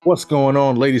What's going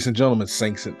on, ladies and gentlemen,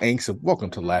 Saints and Ainks, and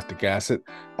welcome to Lactic Acid.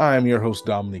 I am your host,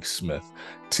 Dominique Smith.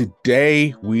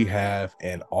 Today, we have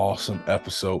an awesome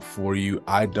episode for you.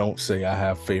 I don't say I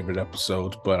have favorite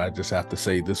episodes, but I just have to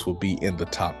say this will be in the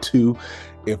top two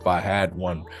if I had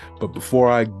one. But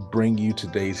before I bring you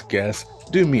today's guest,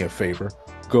 do me a favor,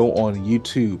 go on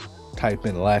YouTube, type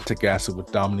in Lactic Acid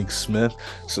with Dominique Smith,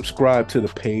 subscribe to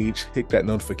the page, hit that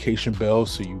notification bell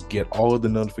so you get all of the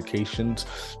notifications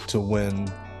to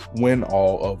when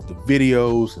all of the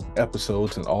videos and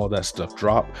episodes and all that stuff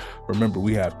drop. Remember,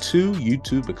 we have two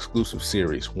YouTube exclusive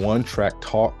series, one Track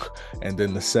Talk, and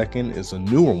then the second is a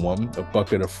newer one, a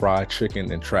bucket of fried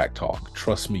chicken and Track Talk.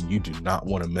 Trust me, you do not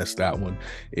want to miss that one.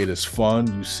 It is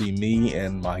fun. You see me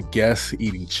and my guests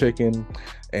eating chicken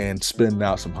and spitting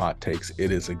out some hot takes.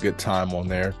 It is a good time on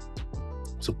there.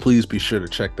 So please be sure to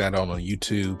check that out on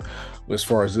YouTube. As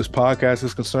far as this podcast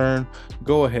is concerned,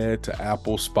 go ahead to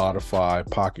Apple, Spotify,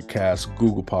 Pocket Casts,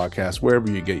 Google Podcasts, wherever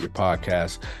you get your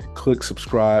podcasts. Click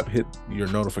subscribe, hit your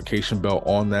notification bell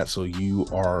on that so you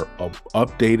are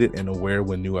updated and aware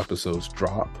when new episodes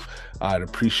drop. I'd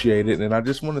appreciate it. And I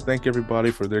just want to thank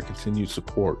everybody for their continued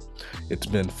support. It's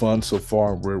been fun so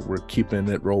far. We're keeping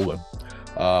it rolling.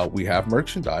 We have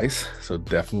merchandise, so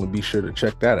definitely be sure to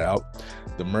check that out.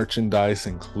 The merchandise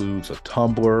includes a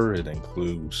tumbler, it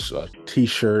includes a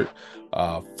t-shirt,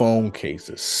 phone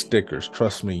cases, stickers.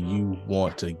 Trust me, you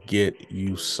want to get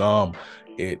you some.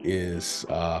 It's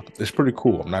pretty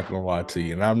cool. I'm not gonna lie to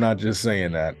you, and I'm not just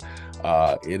saying that.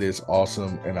 It is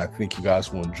awesome, and I think you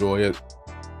guys will enjoy it.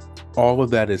 All of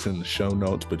that is in the show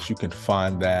notes, but you can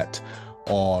find that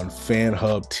on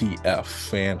FanHub TF.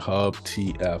 FanHub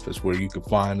TF is where you can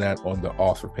find that on the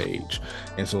author page.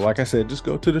 And so, like I said, just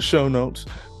go to the show notes.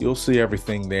 You'll see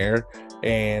everything there.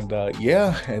 And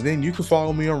and then you can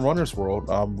follow me on Runner's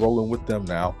World. I'm rolling with them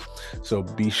now. So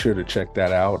be sure to check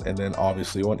that out. And then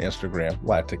obviously on Instagram,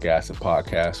 Lactic Acid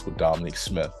Podcast with Dominique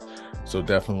Smith. So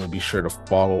definitely be sure to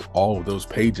follow all of those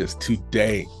pages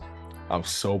today. I'm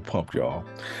so pumped, y'all.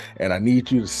 And I need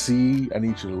you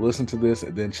to listen to this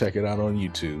and then check it out on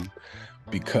YouTube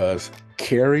because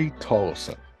Carrie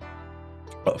Tollefson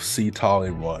of C.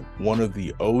 Tolly Run, one of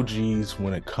the OGs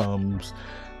when it comes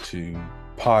to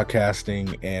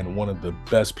podcasting and one of the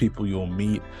best people you'll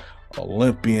meet,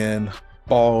 Olympian,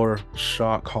 baller,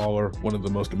 shot caller, one of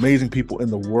the most amazing people in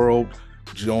the world,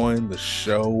 joined the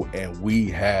show and we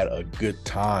had a good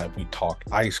time. We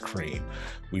talked ice cream.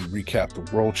 We recapped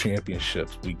the world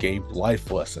championships. We gave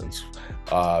life lessons,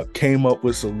 came up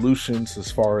with solutions as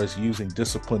far as using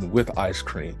discipline with ice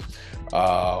cream.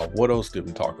 What else did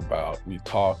we talk about? We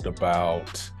talked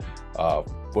about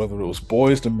whether it was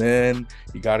Boys to Men.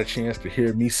 You got a chance to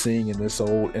hear me sing in this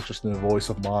old interesting voice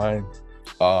of mine.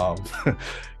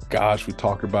 Gosh, we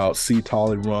talked about C.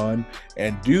 Tolly Run.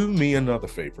 And do me another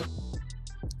favor.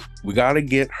 We got to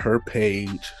get her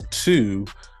page to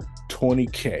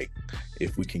 20K.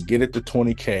 If we can get it to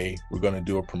 20K, we're going to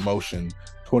do a promotion,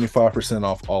 25%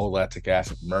 off all Lactic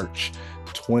Acid merch,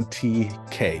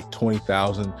 20K,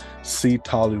 20,000. See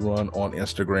Tolly Run on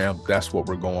Instagram. That's what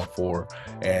we're going for.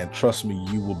 And trust me,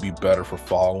 you will be better for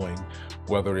following,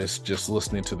 whether it's just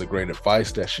listening to the great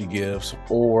advice that she gives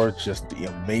or just the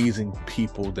amazing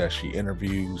people that she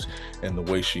interviews and the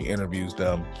way she interviews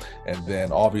them. And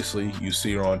then obviously you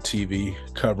see her on TV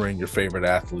covering your favorite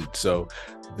athletes. So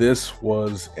this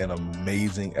was an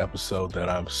amazing episode that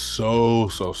I'm so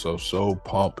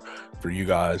pumped for you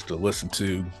guys to listen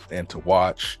to and to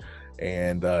watch.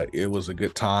 And it was a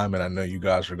good time, and I know you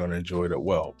guys are going to enjoy it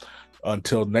well.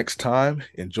 Until next time,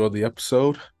 enjoy the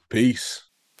episode. Peace.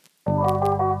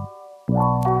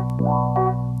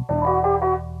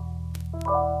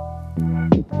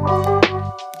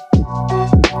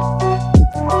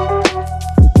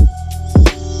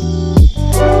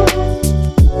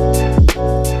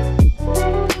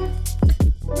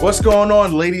 What's going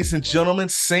on, ladies and gentlemen,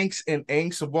 Saints and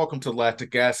Ainks, and welcome to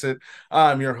Lactic Acid.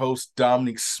 I'm your host,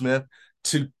 Dominique Smith.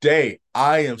 Today,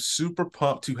 I am super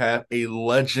pumped to have a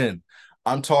legend.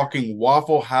 I'm talking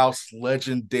Waffle House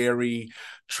legendary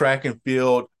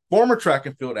former track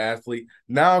and field athlete,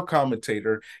 now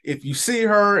commentator. If you see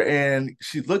her and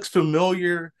she looks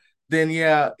familiar, then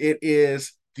yeah, it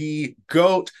is the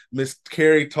GOAT, Miss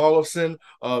Carrie Tollefson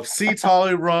of C.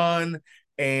 Tolly Run.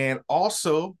 And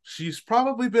also, she's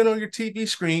probably been on your TV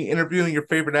screen interviewing your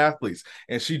favorite athletes.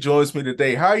 And she joins me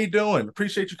today. How are you doing?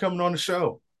 Appreciate you coming on the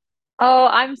show. Oh,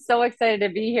 I'm so excited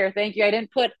to be here. Thank you. I didn't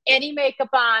put any makeup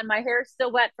on. My hair's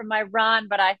still wet from my run,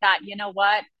 but I thought, you know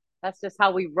what? That's just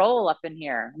how we roll up in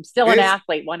here. I'm still an It's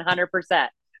athlete, 100%.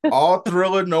 all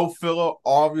thriller, no filler.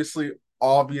 I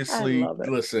Obviously, love it.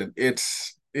 listen,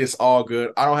 it's It's all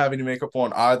good. I don't have any makeup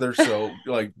on either, so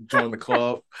like join the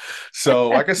club. So,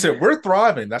 like I said, we're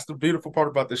thriving. That's the beautiful part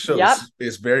about this show. Yep.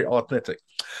 It's very authentic.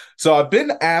 So I've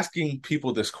been asking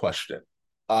people this question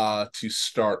to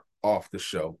start off the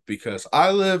show because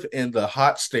I live in the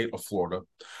hot state of Florida,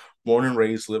 born and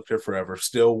raised, lived here forever,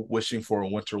 still wishing for a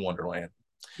winter wonderland.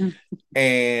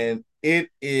 And it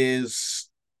is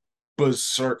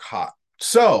berserk hot.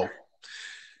 So,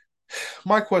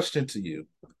 my question to you.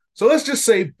 So let's just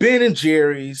say Ben and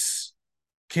Jerry's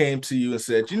came to you and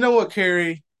said, "You know what,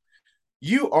 Carrie?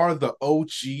 You are the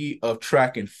OG of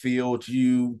track and field.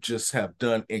 You just have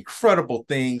done incredible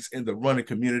things in the running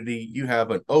community. You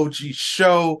have an OG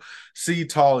show, See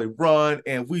Tolly Run,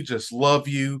 and we just love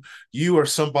you. You are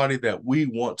somebody that we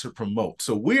want to promote.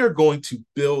 So we are going to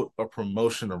build a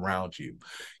promotion around you.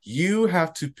 You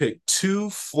have to pick two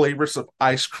flavors of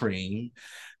ice cream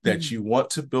that you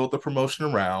want to build the promotion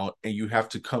around, and you have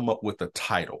to come up with a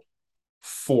title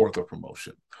for the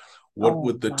promotion. What Oh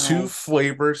would the two my.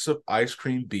 flavors of ice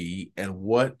cream be, and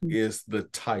what is the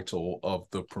title of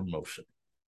the promotion?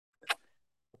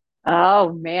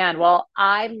 Oh man. Well,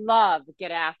 I love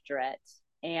Get After It.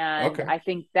 And Okay. I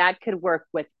think that could work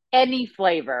with any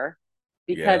flavor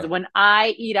because Yeah. when I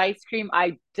eat ice cream,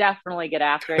 I definitely get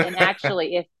after it. And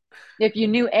actually, if you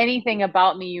knew anything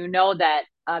about me, you know that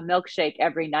a milkshake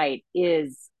every night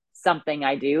is something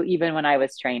I do, even when I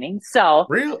was training. So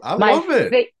Real. I my love it.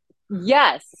 fa-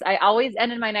 yes, I always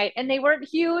ended my night, and they weren't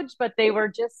huge, but they were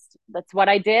just that's what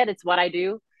I did. It's what I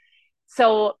do.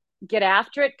 So Get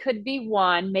After It could be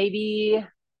one, maybe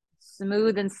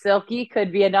Smooth and Silky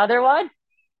could be another one.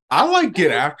 I like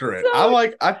get after it. So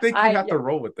I think you I have to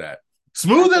roll with that. I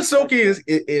Smooth and think so silky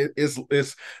too.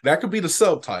 is that could be the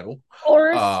subtitle.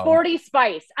 Or Um, Sporty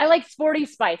Spice. I like Sporty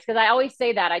Spice because I always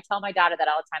say that. I tell my daughter that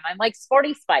all the time. I'm like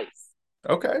Sporty Spice.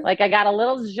 okay. Like I got a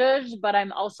little zhuzh, but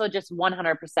I'm also just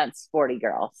 100% sporty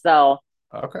girl. So,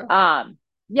 Okay. um,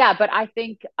 yeah, but I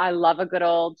think I love a good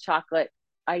old chocolate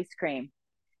ice cream.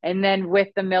 And then with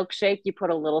the milkshake, you put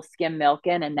a little skim milk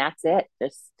in, and that's it.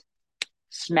 Just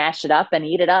smash it up and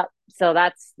eat it up. So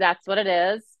that's what it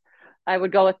is. I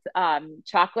would go with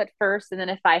chocolate first, and then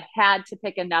if I had to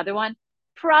pick another one,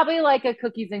 probably like a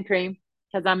cookies and cream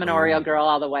because I'm an Oreo Oh, girl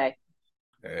all the way.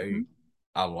 hey, Mhm.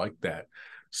 I like that.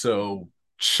 So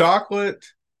chocolate,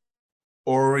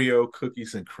 Oreo,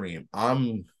 cookies, and cream.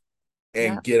 I'm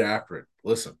Yeah. and get after it.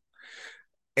 Listen,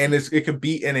 and it can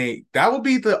be in a that would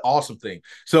be the awesome thing.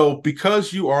 So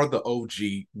because you are the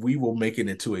OG, we will make it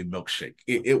into a milkshake.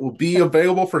 It will be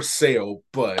available for sale,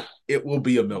 but it will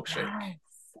be a milkshake. Yes.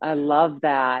 I love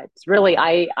that. Really,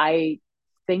 Uh, I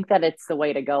think that it's the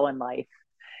way to go in life.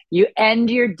 You end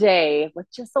your day with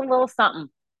just a little something.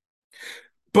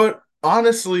 but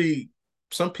honestly,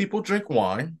 some people drink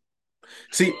wine.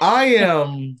 See, I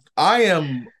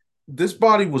am this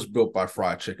body was built by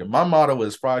fried chicken. My motto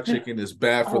is fried chicken is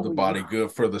bad for the Oh body, yeah.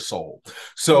 good for the soul.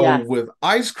 So Yes. with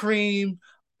ice cream,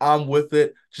 I'm with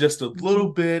it just a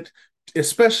little Mhm. bit,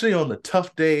 especially on the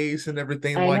tough days and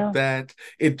everything I like know. that.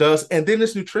 It does, and then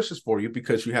it's nutritious for you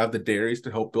because you have the dairies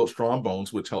to help build strong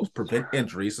bones, which helps prevent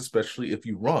injuries, especially if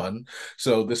you run.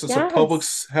 So this is a public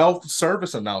Yes. health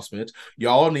service announcement.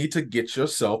 Y'all need to get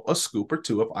yourself a scoop or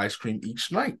two of ice cream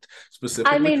each night, I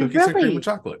specifically mean, cookies and cream and really,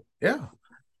 chocolate. Yeah.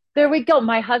 there we go.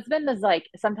 My husband is like,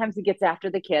 sometimes he gets after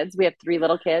the kids. We have three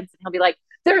little kids. And he'll be like,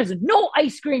 there is no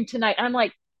ice cream tonight. And I'm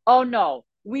like, oh no,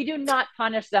 we do not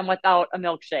punish them without a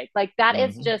milkshake. Like that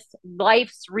is Mm-hmm. just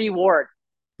life's reward,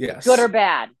 good or Yes.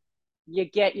 bad. You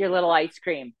get your little ice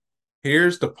cream.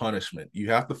 Here's the punishment. You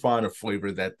have to find a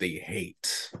flavor that they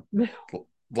hate, like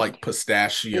Is there?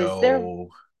 pistachio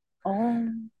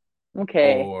Oh,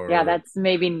 okay. Yeah, or that's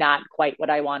maybe not quite what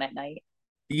I want at night.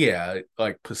 yeah,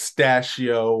 like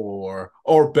pistachio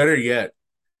or better yet,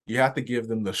 you have to give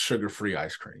them the sugar-free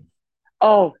ice cream.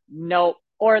 Oh, nope.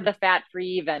 Or the fat free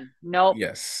even. Nope.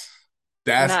 Yes.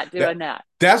 That's Not that doing that.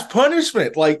 that's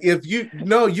punishment. Like if you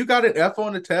no, you got an F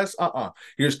on the test.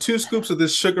 Here's two scoops of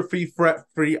this sugar-free,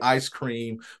 fat-free ice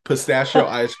cream, pistachio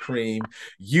ice cream.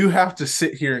 You have to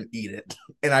sit here and eat it.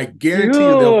 And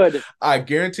Dude, I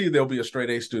guarantee you there'll be a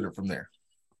straight A student from there.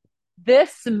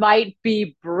 this might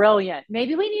be brilliant.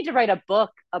 Maybe we need to write a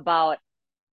book about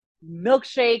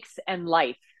milkshakes and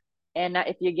life. And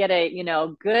if you get a,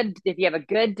 good, if you have a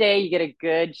good day, you get a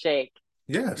good shake.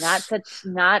 Yes.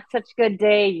 Not such good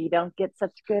day, you don't get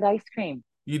such good ice cream.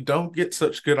 You don't get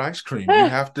such good ice cream. You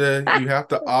have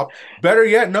to opt. Better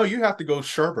yet, no, you have to go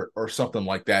sherbet or something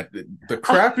like that. The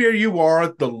crappier you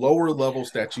are, the lower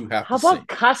levels that you have How to about sink.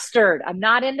 custard? I'm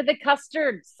not into the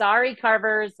custard. Sorry,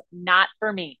 Carvers, not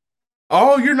for me.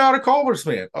 Oh, you're not a Culver's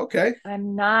fan. Okay.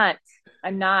 I'm not.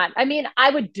 I'm not. I mean, I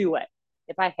would do it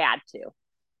if I had to,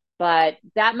 but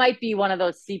that might be one of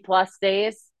those C plus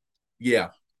days, Yeah,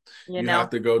 you you have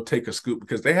know? to go take a scoop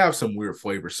because they have some weird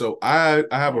flavors. So I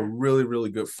have a Yeah. really really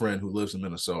good friend who lives in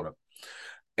Minnesota,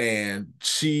 and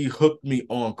she hooked me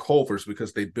on Culver's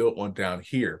because they built one down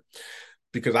here.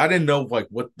 Because I didn't know like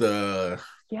what the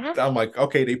Yeah. I'm like,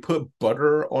 okay, they put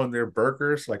butter on their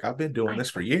burgers. Like I've been doing I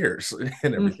this for years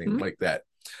and everything mm-hmm, like that.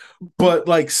 mm-hmm. But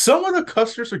like some of the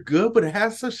custards are good, but it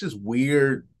has such this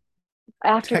weird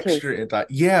texture Aftertaste. and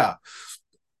yeah.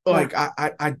 Yeah. Like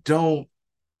I don't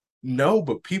know,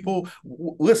 but people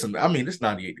listen, I mean it's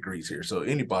 98 degrees here. So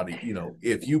anybody,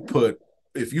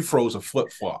 if you froze a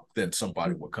flip flop, then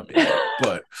somebody will come in here.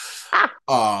 But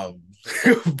um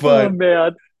Oh but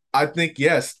man. I think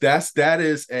yes, that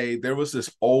is a there was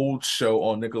this old show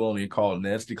on Nickelodeon called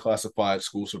Ned's Declassified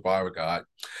School Survivor Guide,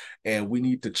 and we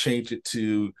need to change it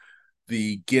to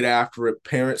the Get After It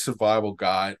Parent Survival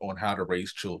Guide on how to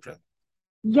raise children.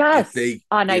 If Yes, they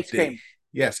on if ice they cream.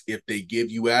 yes, if they give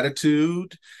you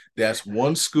attitude, that's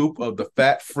one scoop of the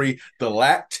fat-free, the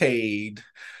lactaid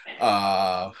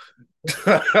uh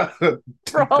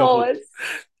Bro, double it's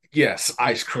yes,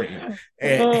 ice cream.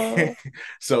 And oh,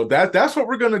 so that's what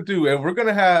we're gonna do. And we're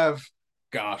gonna have,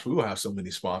 gosh, we will have so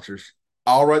many sponsors.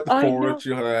 I'll write the I know. forwards.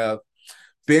 You'll have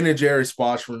Ben and Jerry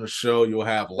sponsoring the show. You'll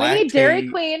have We need Dairy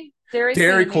Lactate, Queen. Dairy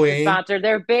Dairy Queen needs a Queen. sponsor.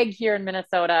 They're big here in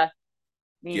Minnesota. I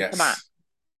mean, come on. Yes,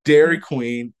 Dairy Mhm.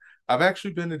 Queen. I've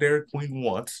actually been to Dairy Queen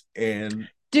once, and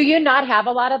Do you not have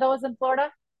a lot of those in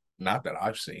Florida? not that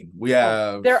I've seen. We Oh,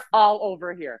 have they're all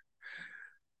over here.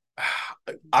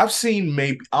 I've seen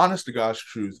maybe honest to God's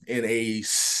truth in a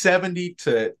 70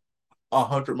 to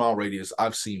 100-mile radius,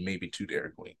 I've seen maybe two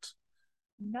Dairy Queens.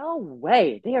 No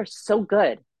way. They are so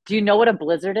good. Do you know what a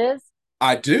blizzard is?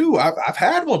 I do. I've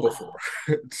had one before.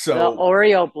 Oh, the So,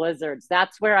 Oreo blizzards.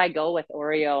 That's where I go with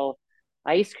Oreo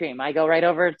ice cream. I go right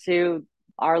over to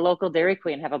our local Dairy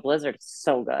Queen and have a blizzard. It's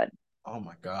so good. oh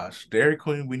my gosh, Dairy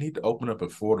Queen, we need to open up in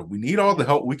Florida. We need all the Yeah.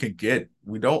 help we can get.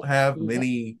 We don't have Yeah.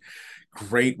 many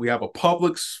great. We have a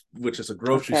Publix, which is a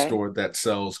grocery Okay. store that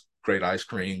sells great ice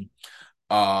cream.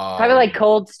 Probably like Um,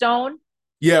 Cold Stone.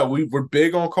 yeah, we're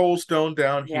big on Cold Stone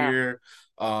down Yeah. here.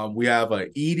 We have a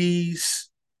Edie's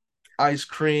ice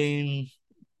cream.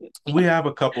 We have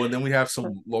a couple, and then we have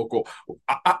some local.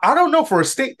 I don't know, for a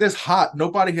state this hot,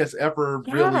 nobody has ever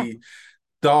Yeah. really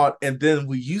thought. And then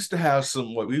we used to have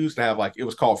some. What we used to have, like it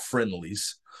was called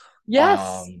Friendlies. Yes.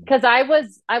 Um, Because I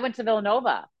went to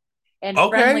Villanova and okay,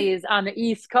 Friendly's on the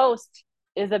East Coast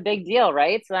is a big deal,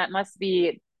 right? So that must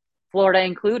be Florida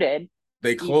included,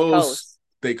 they East closed. Coast.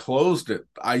 They closed it.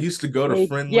 I used to go to Yeah.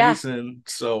 Friendlies, and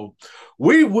so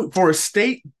for a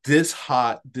state this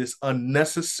hot, this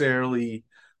unnecessarily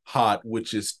hot,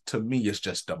 which is to me is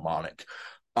just demonic.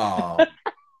 Um,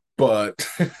 but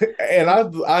and I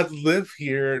live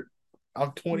here.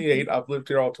 I'm 28. I've lived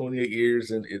here all 28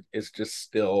 years, and it's just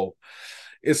still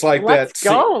it's like Let's that.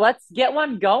 go. Let's get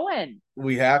one going.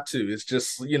 We have to. It's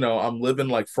just I'm living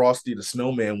like Frosty the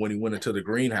Snowman when he went into the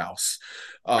greenhouse,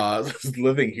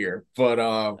 living here. But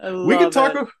I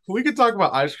love it. we could talk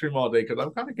about ice cream all day because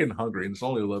I'm kind of getting hungry and it's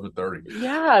only 11:30.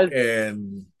 Yes.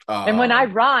 And And when I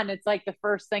run, it's like the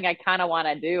first thing I kind of want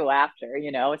to do after,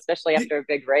 especially after a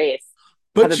big race,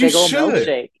 have a but big old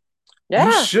milkshake. you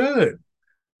Yeah, should.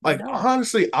 I Like know.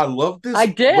 honestly, I love I this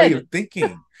way did. of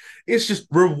thinking. It's just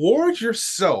reward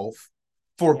yourself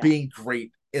for Yeah. being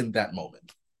great in that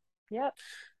moment. Yep.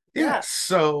 Yeah. Yeah.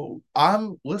 So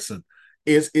I'm listen.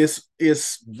 It's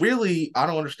really I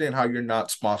don't understand how you're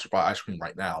not sponsored by ice cream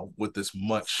right now with this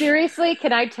much. Seriously,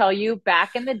 can I tell you,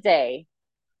 back in the day,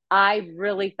 I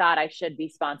really thought I should be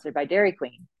sponsored by Dairy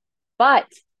Queen. But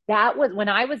that was when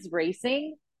I was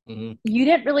racing, Mhm. you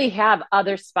didn't really have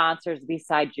other sponsors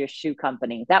besides your shoe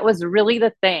company. That was really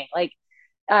the thing. Like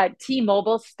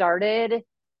T-Mobile started,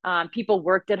 people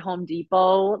worked at Home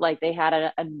Depot, like they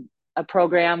had a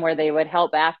program where they would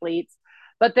help athletes,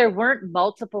 but there weren't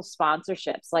multiple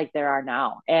sponsorships like there are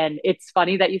now. And it's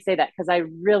funny that you say that because I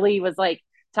really was like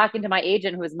talking to my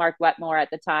agent, who was Mark Wetmore at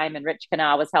the time, and Rich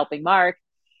Canal was helping Mark.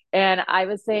 And I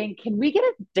was saying, can we get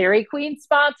a Dairy Queen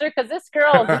sponsor? Because this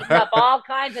girl is eating up all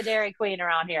kinds of Dairy Queen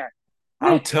around here.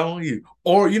 I'm telling you.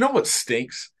 Or you know what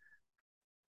stinks?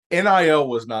 NIL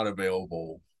was not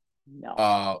available. No.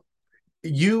 Uh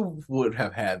you would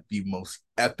have had the most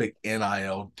epic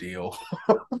NIL deal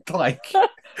like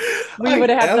We would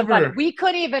have had some fun. ever. We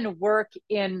could even work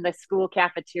in the school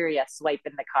cafeteria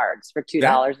swiping the cards for two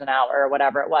That dollars an hour or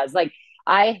whatever it was. Like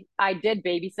I did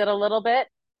babysit a little bit,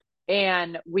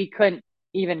 and we couldn't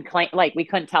even claim, like we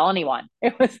couldn't tell anyone.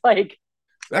 It was like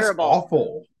that's terrible.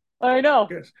 awful. I know.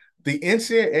 Yes. the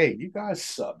NCAA, you guys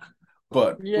suck.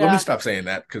 But let me Yeah. stop saying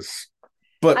that because,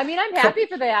 but I mean, I'm come, happy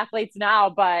for the athletes now,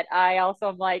 but I also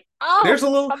am like, oh, there's a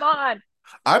little. come on.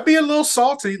 I'd be a little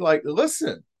salty. Like,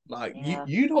 listen, like Yeah.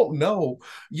 you don't know.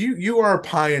 You are a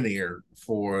pioneer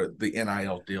for the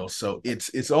NIL deal, so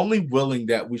it's only willing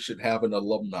that we should have an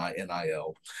alumni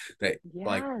NIL that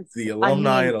like Yes. the I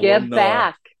alumni mean, and give alumna.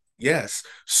 back. Yes,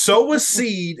 sow a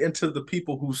seed into the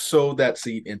people who sowed that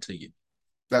seed into you.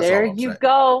 That's There all I'm you saying.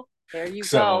 go. There you go.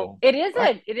 So, I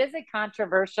It is a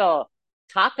controversial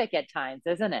topic at times,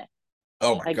 isn't it?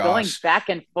 oh my Like going gosh, back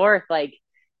and forth. Like,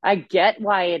 I get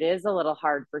why it is a little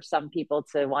hard for some people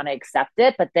to want to accept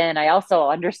it, but then I also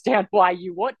understand why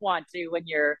you would want to when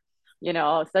you're,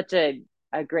 such a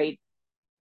great,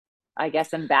 I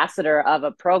guess, ambassador of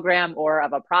a program or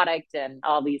of a product and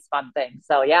all these fun things.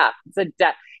 So yeah,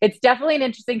 it's definitely an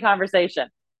interesting conversation.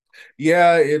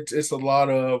 yeah, it's a lot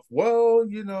of well,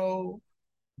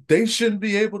 they shouldn't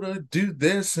be able to do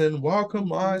this and welcome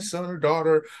my Mm-hmm. son or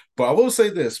daughter. But I will say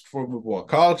this before we move on: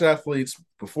 college athletes,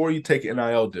 before you take an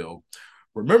NIL deal,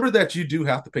 remember that you do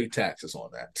have to pay taxes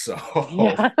on that. So,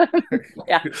 Yeah.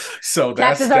 Yeah. so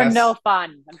that's Taxes are that's no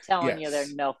fun. I'm telling you, they're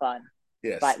yes, no fun,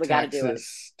 yes, but we got to do it.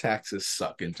 taxes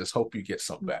suck, and just hope you get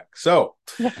some back. So,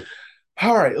 Yeah.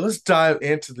 all right, let's dive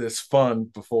into this fun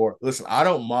before. Listen, I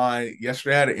don't mind.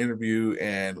 Yesterday I had an interview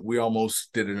and we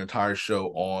almost did an entire show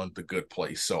on The Good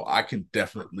Place. So I can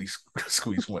definitely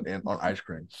squeeze one in on ice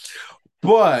cream.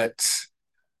 But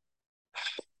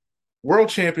World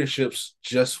Championships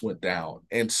just went down.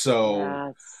 And so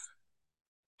Yes.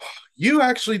 you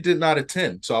actually did not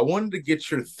attend. So I wanted to get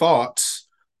your thoughts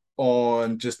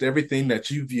on just everything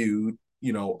that you viewed,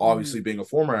 obviously Mm. being a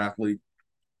former athlete.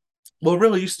 Well,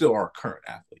 really, you still are a current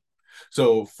athlete.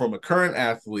 So, from a current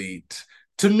athlete,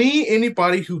 to me,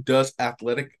 anybody who does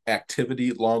athletic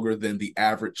activity longer than the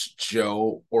average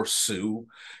Joe or Sue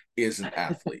is an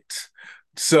athlete.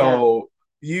 Yeah. So,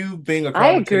 you being a I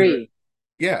commentator, agree.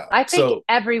 yeah. I think So,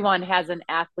 everyone has an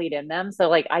athlete in them. So,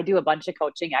 like, I do a bunch of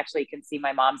coaching. Actually, you can see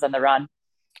my mom's on the run.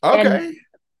 And okay.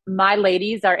 my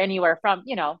ladies are anywhere from,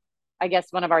 I guess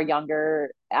one of our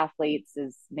younger athletes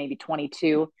is maybe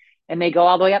 22, and they go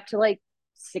all the way up to like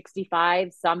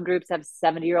 65. Some groups have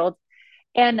 70-year-olds.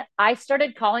 And I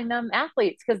started calling them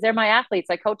athletes because they're my athletes.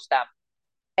 I coach them.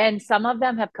 And some of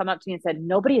them have come up to me and said,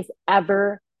 nobody has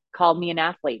ever called me an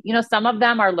athlete. Some of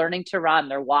them are learning to run,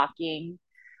 they're walking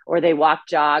or they walk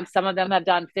jog. Some of them have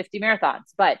done 50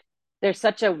 marathons, but there's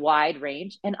such a wide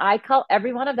range. And I call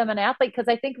every one of them an athlete because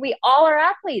I think we all are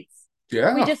athletes. We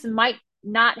Yeah. just might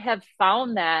not have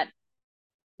found that,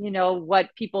 what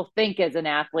people think is an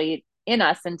athlete in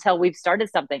us until we've started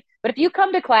something. But if you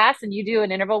come to class and you do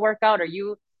an interval workout or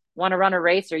you want to run a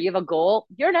race or you have a goal,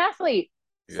 you're an athlete.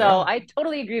 So Yeah. I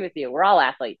totally agree with you. We're all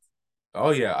athletes.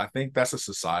 Oh yeah, I think that's a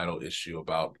societal issue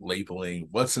about labeling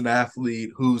what's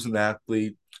who's an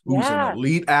Yeah.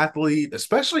 elite athlete,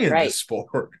 especially in this Right.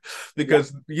 sport. Yeah.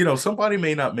 Because, somebody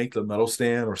may not make the medal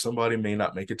stand or somebody may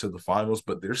not make it to the finals,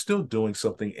 but they're still doing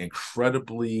something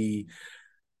incredibly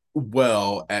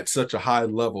well at such a high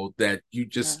level that you Yeah.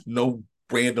 just no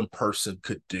random person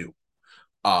could do.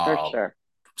 For Um, sure.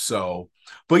 so,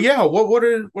 but yeah, what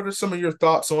are some of your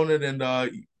thoughts on it? And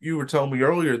you were telling me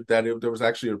earlier that there was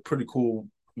actually a pretty cool,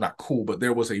 not cool, but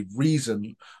there was a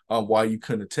reason why you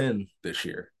couldn't attend this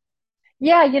year.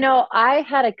 Yeah, I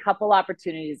had a couple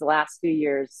opportunities the last few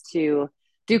years to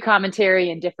do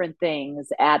commentary and different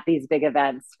things at these big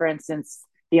events. For instance,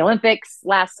 the Olympics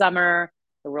last summer,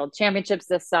 the World Championships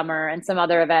this summer, and some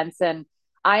other events. And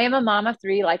I am a mom of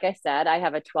three. Like I said, I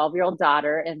have a 12-year-old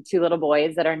daughter and two little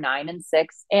boys that are 9 and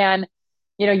 6. And,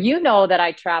 you know that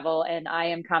I travel and I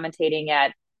am commentating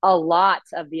at a lot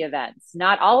of the events,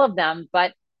 not all of them,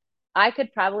 but I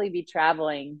could probably be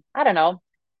traveling, I don't know,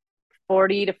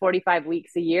 40 to 45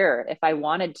 weeks a year if I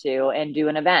wanted to and do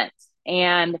an event.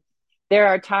 And there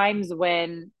are times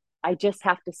when I just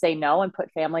have to say no and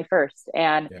put family first.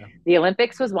 And Yeah. the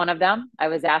Olympics was one of them. I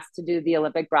was asked to do the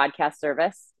Olympic broadcast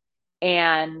service.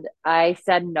 And I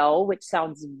said no, which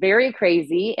sounds very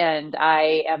crazy. And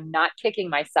I am not kicking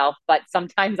myself, but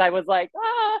sometimes I was like,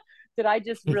 did I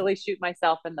just really shoot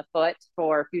myself in the foot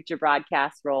for future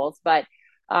broadcast roles? But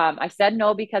I said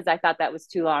no because I thought that was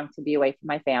too long to be away from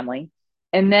my family.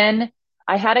 And then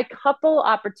I had a couple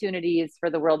opportunities for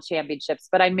the World Championships,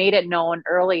 but I made it known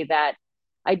early that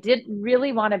I didn't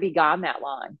really want to be gone that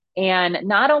long. And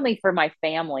not only for my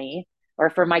family or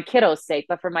for my kiddos' sake,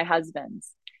 but for my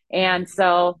husband's. And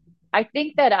so I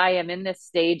think that I am in this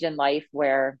stage in life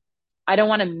where I don't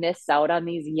want to miss out on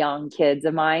these young kids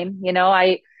of mine.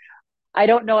 I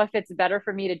don't know if it's better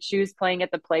for me to choose playing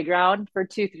at the playground for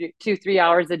 3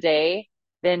 hours a day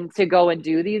than to go and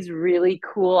do these really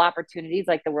cool opportunities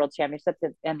like the World Championships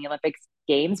and the Olympics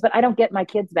games. But I don't get my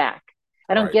kids back.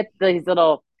 I don't Right. get these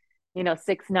little,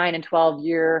 6, 9, and 12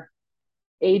 year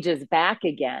ages back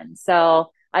again.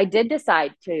 So I did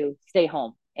decide to stay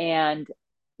home. And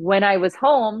when I was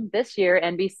home this year,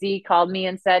 NBC called me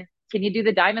and said, "Can you do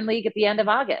the Diamond League at the end of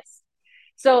August?"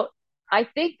 So I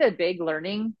think the big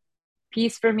learning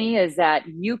piece for me is that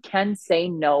you can say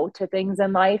no to things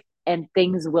in life and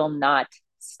things will not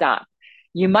stop.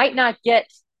 You might not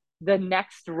get the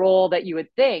next role that you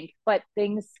would think, but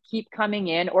things keep coming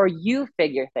in or you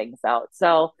figure things out.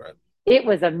 So Right. it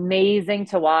was amazing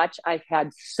to watch. I've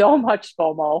had so much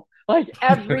FOMO like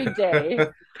every day.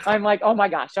 I'm like, oh my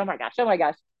gosh, oh my gosh, oh my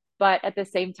gosh. But at the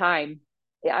same time,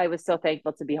 I was so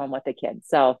thankful to be home with the kids.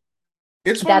 So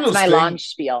It's one of that's those my long things.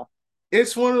 spiel.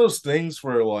 It's one of those things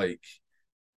where like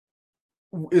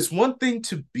it's one thing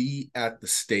to be at the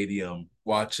stadium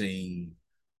watching,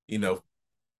 you know,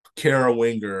 Kara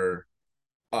Winger,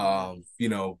 Yes.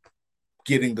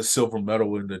 getting the silver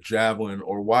medal in the javelin,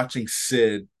 or watching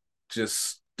Sid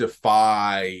just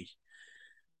defy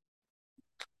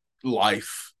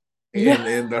life Yeah.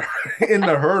 in the in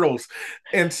the hurdles.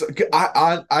 And so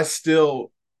I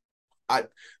still I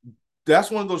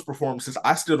that's one of those performances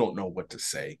I still don't know what to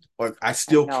say. Like I I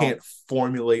still know. can't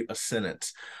formulate a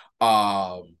sentence.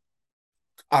 Um,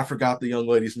 I forgot the young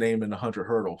lady's name in the 100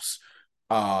 hurdles.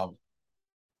 Um,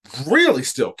 really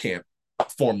still can't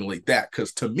formulate that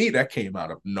because to me that came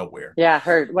out of nowhere. Yeah,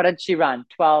 her. What did she run?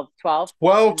 12-12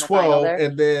 12, in the final 12, there?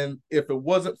 and then if it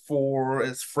wasn't for,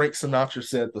 as Frank Sinatra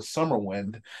said, the summer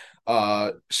wind,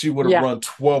 she would have Yeah. run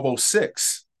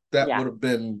 12:06. That Yeah. would have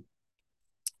been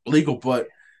legal. But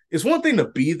it's one thing to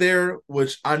be there,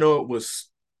 which I know it was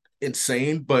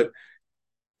insane, but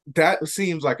that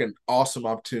seems like an awesome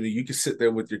opportunity. You can sit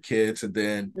there with your kids, and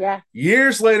then Yeah.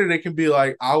 years later, they can be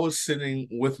like, I was sitting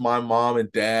with my mom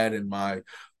and dad and my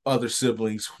other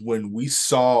siblings when we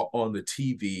saw on the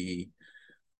TV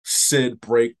Sid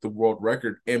break the world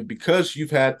record. And because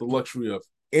you've had the luxury of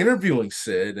interviewing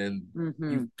Sid and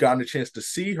Hmm. you've gotten a chance to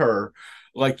see her,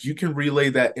 like you can relay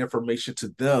that information to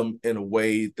them in a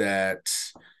way that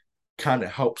kind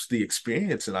of helps the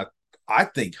experience. And I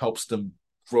think helps them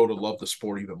grow to love the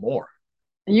sport even more.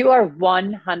 You are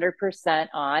 100%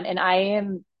 on. And I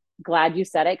am glad you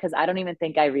said it because I don't even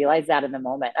think I realized that in the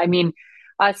moment. I mean,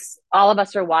 all of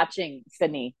us are watching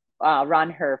Sydney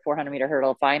run her 400-meter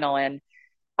hurdle final. And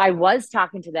I was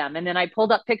talking to them. And then I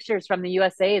pulled up pictures from the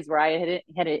USA's where I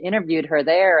had interviewed her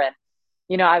there.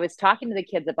 And, I was talking to the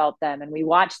kids about them and we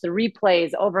watched the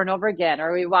replays over and over again.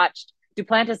 Or we watched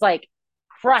Duplantis like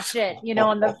crush it, in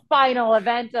the final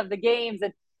event of the games.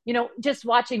 And, just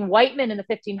watching Whiteman in the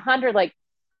 1500, like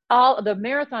all the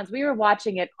marathons, we were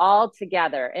watching it all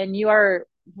together. And you are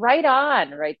right on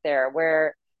right there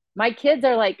where my kids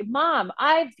are like, Mom,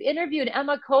 I've interviewed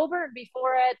Emma Coburn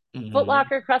before at Foot Mm-hmm.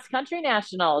 Locker Cross Country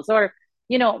Nationals. Or,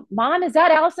 Mom, is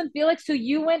that Allison Felix who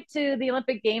you went to the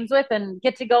Olympic Games with and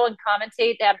get to go and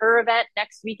commentate at her event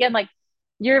next weekend? Like,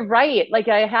 you're right. Like,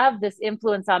 I have this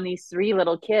influence on these three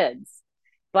little kids,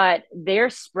 but they're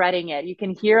spreading it. You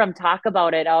can hear them talk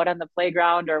about it out on the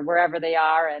playground or wherever they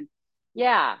are. And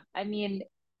yeah, I mean,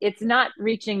 it's not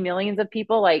reaching millions of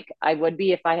people like I would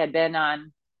be if I had been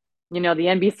on, the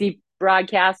NBC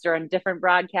broadcast or on different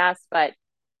broadcasts. But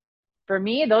for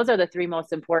me, those are the three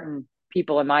most important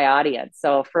people in my audience.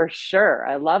 So for sure,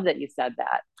 I love that you said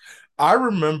that. I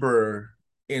remember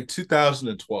in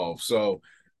 2012. So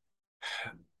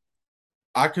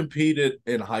I competed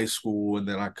in high school and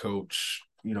then I coached,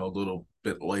 a little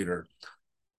bit later.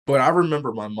 But I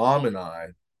remember my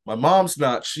mom's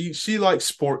not, she likes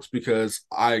sports because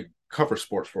I cover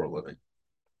sports for a living.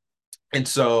 And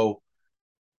so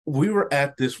we were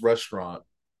at this restaurant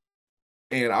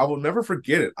and I will never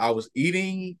forget it. I was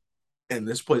eating and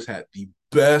this place had the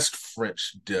best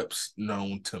French dips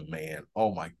known to man.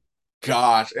 Oh my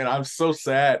gosh. And I'm so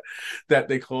sad that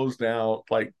they closed down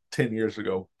like 10 years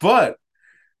ago. But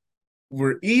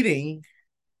we're eating,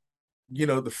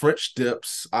 the French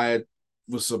dips.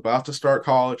 Was about to start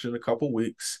college in a couple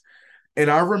weeks. And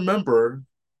I remember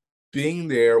being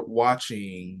there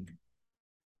watching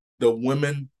the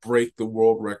women break the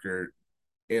world record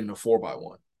in the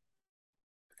 4x1.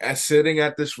 And sitting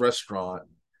at this restaurant,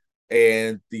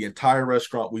 and the entire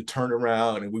restaurant, we turned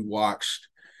around and we watched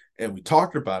and we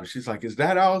talked about it. She's like, "Is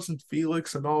that Allison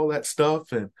Felix and all that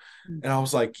stuff?" And I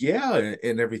was like, "Yeah,"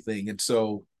 and everything. And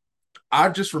so I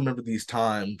just remember these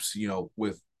times,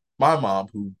 with my mom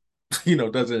who,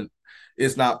 doesn't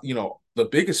is not, the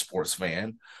biggest sports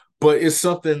fan, but it's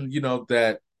something,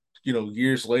 that,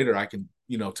 years later I can,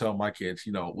 tell my kids,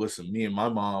 listen, me and my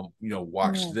mom,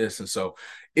 watched Yeah. this. And so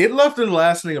it left a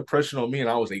lasting impression on me, and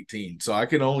I was 18. So I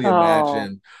can only Oh,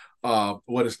 imagine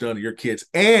what it's done to your kids.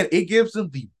 And it gives them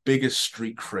the biggest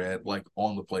street cred, like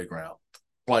on the playground.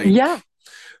 Like yeah,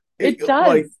 it it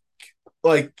does.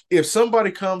 like if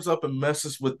somebody comes up and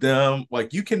messes with them,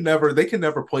 like they can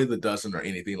never play the dozen or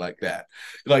anything like that.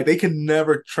 Like they can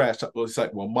never trash talk. It's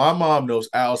like, well, my mom knows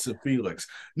Allison Felix.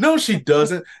 No, she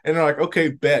doesn't. And they're like, okay,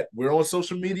 bet we're on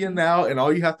social media Mhm. now, and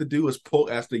all you have to do is pull,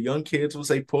 as the young kids will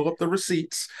say, pull up the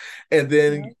receipts, and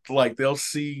then Yeah. like they'll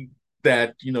see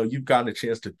that you've gotten a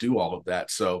chance to do all of that.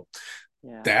 So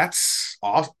Yeah. that's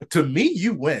awesome. To me,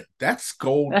 you win. That's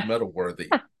gold medal worthy.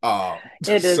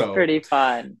 It is So pretty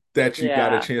fun. that you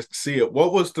got a Yeah. chance to see it.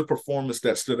 What was the performance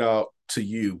that stood out to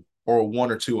you, or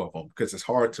one or two of them? Because it's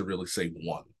hard to really say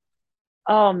one.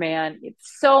 Oh man,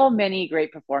 it's so many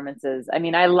great performances. I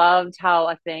mean, I loved how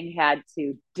a thing had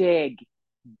to dig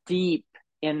deep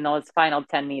in those final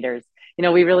 10 meters.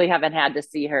 We really haven't had to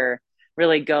see her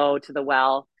really go to the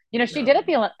well. She Yeah. did at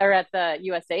the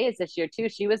USA's this year too.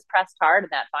 She was pressed hard in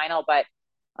that final, but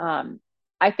um,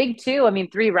 I think too, I mean,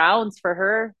 3 rounds for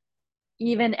her,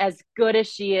 even as good as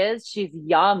she is, she's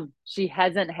young. She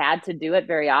hasn't had to do it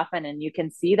very often. And you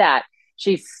can see that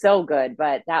she's so good.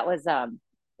 But that was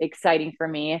exciting for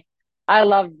me. I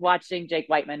love watching Jake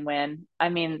Whiteman win. I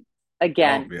mean, Oh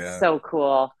again, yeah. so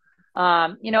cool.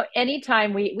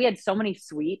 Anytime we had so many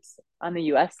suites on the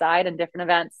US side and different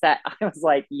events that I was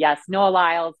like, yes, Noah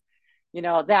Lyles,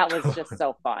 that was just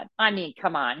so fun. I mean,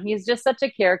 come on. He's just such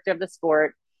a character of the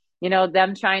sport.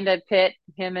 Them trying to pit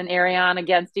him and Ariane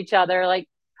against each other. Like,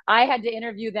 I had to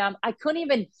interview them. I couldn't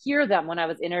even hear them when I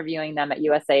was interviewing them at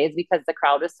USA's because the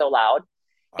crowd was so loud.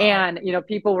 Wow. And,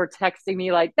 people were texting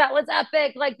me like, that was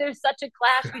epic. Like, there's such a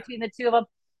clash between the two of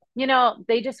them.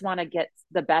 They just want to get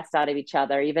the best out of each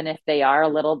other, even if they are a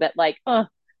little bit like,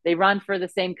 they run for the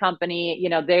same company.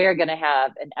 They're going to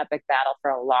have an epic battle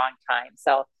for a long time.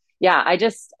 So, yeah,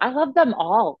 I love them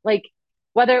all. Like,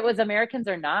 whether it was Americans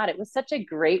or not, it was such a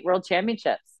great world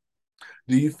championships.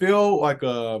 Do you feel like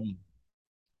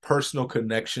personal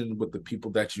connection with the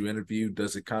people that you interview?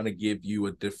 Does it kind of give you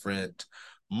a different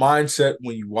mindset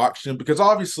when you watch them? Because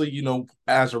obviously,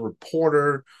 as a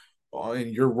reporter in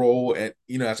your role at,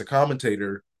 as a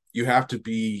commentator, you have to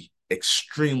be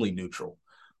extremely neutral.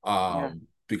 Yeah.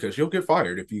 Because you'll get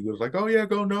fired if you go like, oh yeah,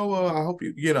 go Noah. I hope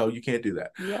you can't do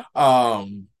that. Yeah.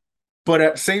 But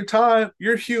at the same time,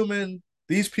 you're human.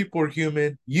 These people are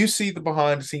human. You see the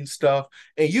behind the scenes stuff,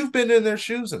 and you've been in their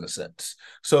shoes in a sense.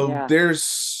 So Yeah. there's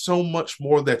so much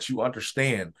more that you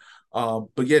understand.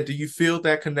 But yeah, do you feel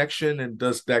that connection, and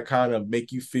does that kind of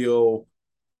make you feel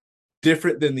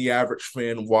different than the average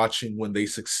fan watching when they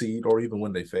succeed or even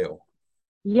when they fail?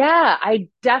 Yeah, I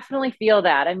definitely feel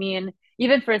that. I mean,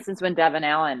 even for instance, when Devin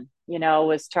Allen,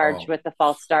 was charged Oh, with the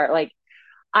false start, like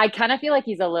I kind of feel like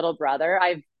he's a little brother.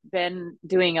 I've been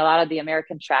doing a lot of the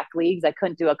American track leagues. I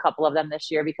couldn't do a couple of them this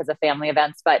year because of family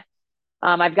events, but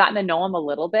I've gotten to know him a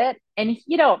little bit. And,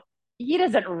 he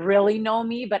doesn't really know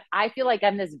me, but I feel like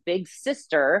I'm this big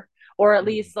sister, or at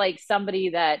least like somebody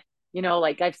that,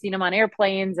 like I've seen him on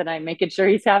airplanes and I'm making sure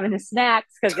he's having his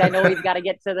snacks because I know he's got to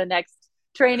get to the next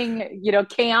training,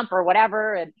 camp or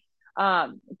whatever. And,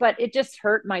 but it just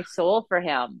hurt my soul for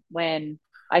him when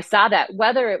I saw that,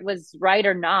 whether it was right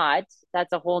or not,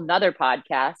 that's a whole nother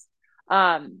podcast. it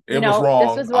was This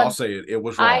wrong. was I'll one say it. It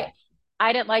was I, wrong.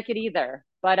 I didn't like it either,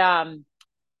 but,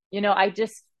 I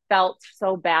just felt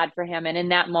so bad for him. And in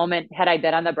that moment, had I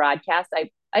been on the broadcast,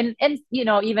 and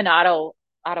even Otto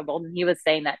Bolden, he was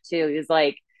saying that too. He was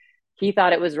like, he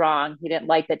thought it was wrong. He didn't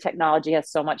like that technology has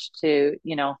so much to,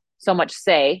 so much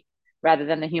say rather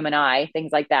than the human eye,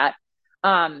 things like that.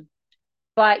 Um,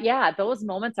 but yeah, those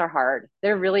moments are hard.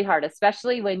 They're really hard,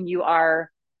 especially when you are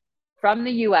from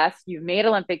the US, you've made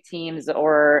Olympic teams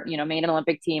or, made an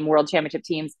Olympic team, world championship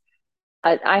teams.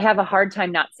 I have a hard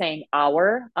time not saying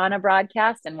our on a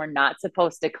broadcast, and we're not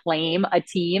supposed to claim a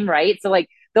team, right? So, like,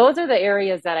 those are the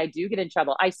areas that I do get in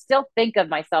trouble. I still think of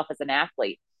myself as an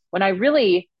athlete when I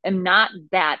really am not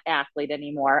that athlete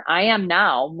anymore. I am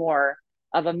now more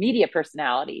of a media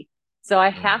personality. So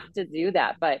I have Mm. to do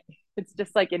that, but it's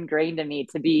just like ingrained in me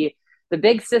to be the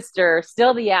big sister,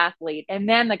 still the athlete, and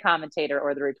then the commentator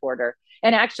or the reporter.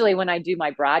 And actually, when I do my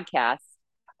broadcast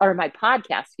or my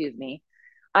podcast, excuse me,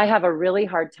 I have a really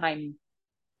hard time.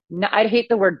 I hate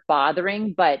the word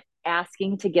bothering, but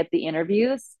asking to get the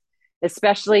interviews,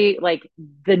 especially like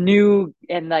the new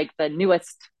and like the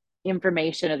newest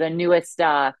information or the newest,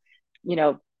 you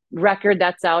know, record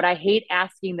that's out. I hate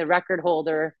asking the record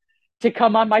holder to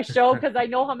come on my show because I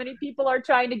know how many people are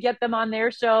trying to get them on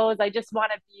their shows. I just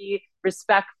want to be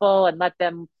respectful and let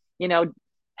them, you know,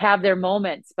 have their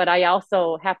moments. But I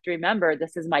also have to remember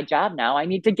this is my job now. I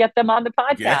need to get them on the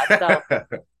podcast. So Yeah.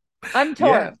 I'm Yeah.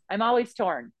 torn. I'm always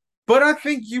torn. But I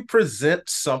think you present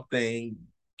something.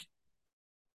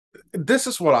 This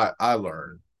is what I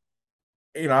learned.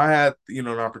 I had, an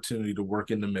opportunity to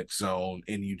work in the mix zone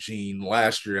in Eugene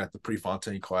last year at the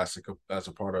Prefontaine Classic as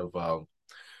a part of,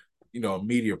 a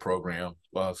media program.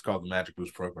 It's called the Magic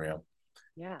Boost program.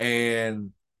 Yeah.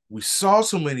 And we saw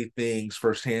so many things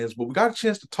firsthand, but we got a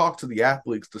chance to talk to the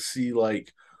athletes to see,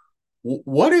 like,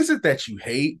 what is it that you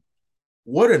hate?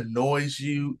 What annoys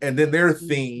you? And then there are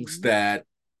things Mm-hmm. that,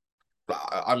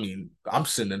 I mean, I'm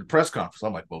sitting in the press conference.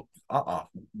 I'm like, well,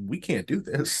 we can't do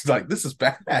this. Like, this is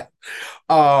bad.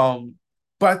 Um,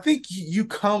 but I think you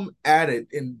come at it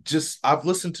and just, I've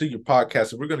listened to your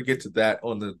podcast, and we're going to get to that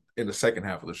in the second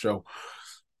half of the show.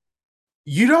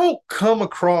 You don't come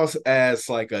across as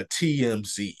like a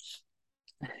TMZ.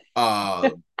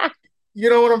 Uh, you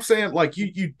know what I'm saying? Like,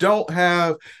 you don't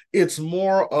have, it's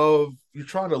more of you're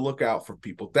trying to look out for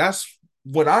people. That's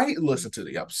when I listen to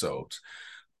the episodes.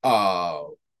 Uh,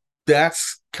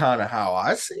 that's kind of how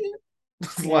I see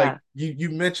it. Like Yeah. you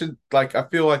mentioned, like, I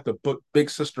feel like the book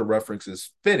Big Sister reference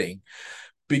is fitting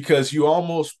because you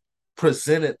almost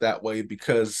present it that way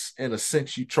because in a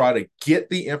sense you try to get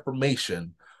the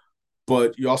information,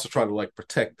 but you also try to like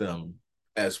protect them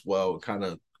as well, kind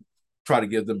of try to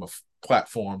give them a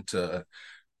platform to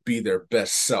be their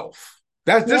best self.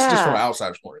 That's just from an Yeah.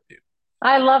 outsider's point of view.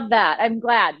 I love that. I'm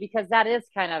glad because that is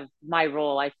kind of my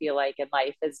role, I feel like, in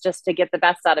life is just to get the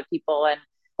best out of people and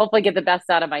hopefully get the best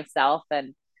out of myself.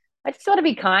 And I just want to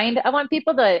be kind. I want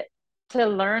people to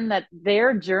learn that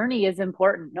their journey is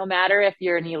important, no matter if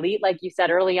you're an elite, like you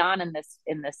said early on in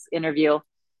this interview.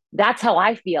 That's how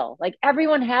I feel. Like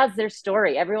everyone has their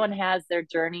story, everyone has their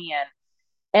journey,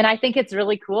 and I think it's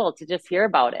really cool to just hear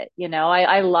about it.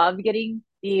 I love getting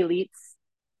the elites,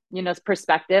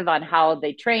 perspective on how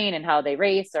they train and how they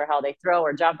race or how they throw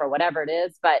or jump or whatever it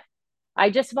is. But I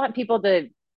just want people to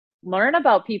learn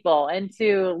about people and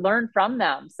to learn from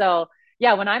them. So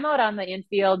yeah, when I'm out on the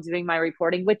infield doing my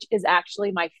reporting, which is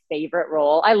actually my favorite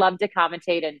role, I love to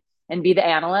commentate and be the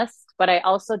analyst, but I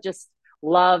also just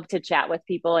love to chat with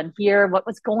people and hear what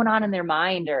was going on in their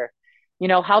mind, or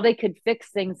how they could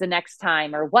fix things the next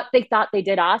time, or what they thought they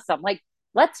did awesome. Like,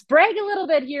 let's brag a little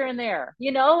bit here and there.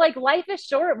 Like, life is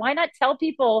short. Why not tell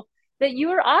people that you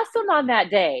were awesome on that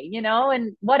day,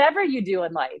 and whatever you do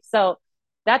in life. So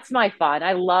that's my fun.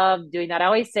 I love doing that. I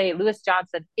always say Lewis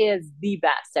Johnson is the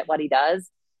best at what he does,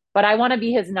 but I want to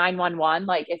be his 911.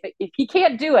 Like, if he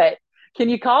can't do it, can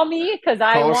you call me? Because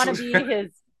I want to Carlson. be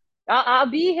his,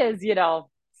 I'll be his,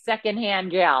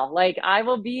 secondhand gal. Like, I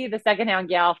will be the secondhand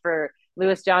gal for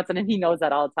Lewis Johnson. And he knows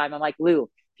that all the time. I'm like, Lou,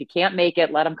 if you can't make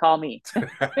it, let him call me.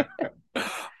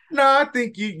 No, I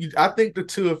think I think the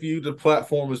two of you, the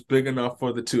platform is big enough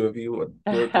for the two of you.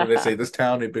 When they say this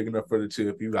town is big enough for the two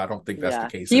of you, I don't think that's the Yeah.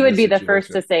 case He in would this be the first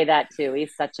situation. to say that too.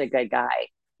 He's such a good guy.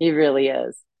 He really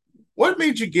is. What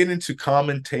made you get into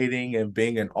commentating and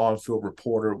being an on-field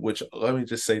reporter? Which, let me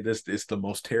just say, this is the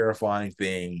most terrifying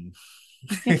thing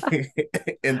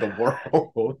in the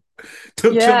world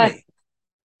to Yeah. me.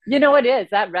 It is.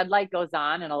 That red light goes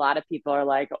on, and a lot of people are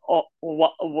like, oh,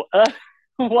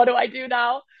 what do I do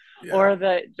now? Yeah. Or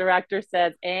the director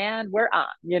says, and we're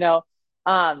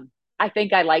on. I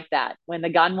think I like that. When the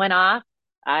gun went off,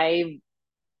 I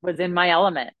was in my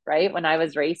element, right? When I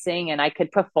was racing and I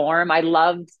could perform, I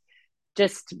loved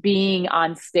just being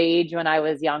on stage when I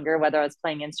was younger, whether I was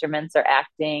playing instruments or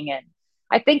acting. And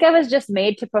I think I was just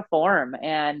made to perform.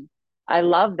 And I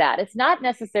love that. It's not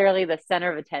necessarily the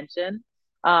center of attention.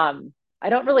 I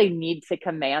don't really need to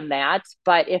command that,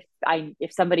 but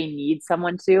if somebody needs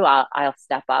someone to, I'll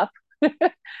step up.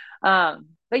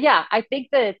 But yeah, I think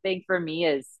the thing for me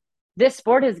is this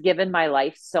sport has given my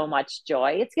life so much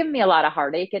joy. It's given me a lot of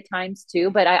heartache at times too,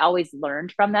 but I always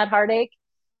learned from that heartache.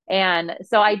 And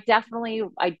so I definitely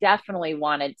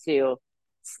wanted to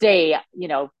stay,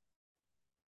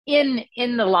 in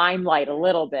the limelight a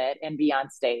little bit and be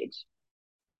on stage.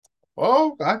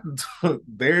 Well,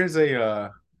 there's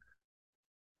a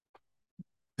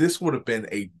this would have been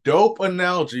a dope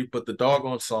analogy, but the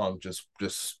doggone song just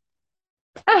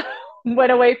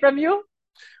Went away from you?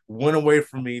 went away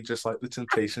from me, just like the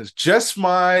Temptations. Just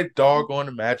my doggone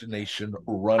imagination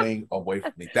running away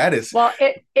from me. That is, Well,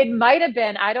 it might have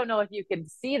been, I don't know if you can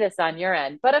see this on your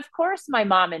end, but of course my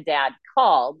mom and dad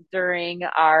called during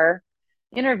our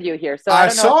interview here. So I I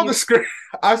don't know if saw the you screen.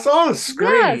 I saw the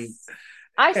screen, yes.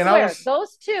 I And I swear, was,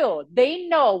 those two, they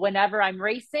know whenever I'm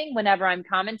racing, whenever I'm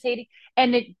commentating,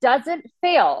 and it doesn't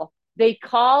fail. They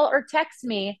call or text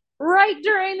me right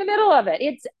during the middle of it.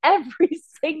 It's every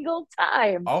single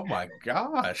time. oh my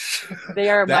gosh. They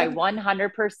are my That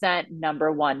 100%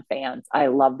 number one fans. I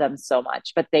love them so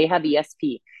much, but they have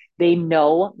ESP. They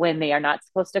know when they are not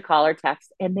supposed to call or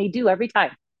text, and they do every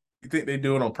time. you think they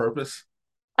do it on purpose?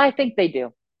 I think they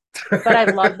do, but I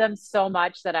love them so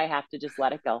much that I have to just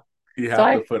let it go. You So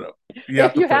have to I, put up. You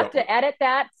have if to you put have up with to edit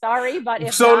that, sorry, but it.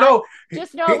 if So not, no,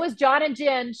 just know it was John and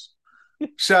Ginge.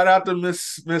 shout out to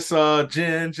Miss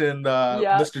Ginge and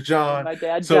Yeah, Mr. and John. my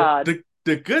dad So John.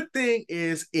 the good thing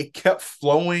is it kept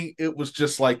flowing. It was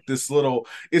just like this little,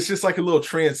 it's just like a little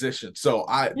transition. So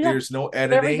I Yeah, there's no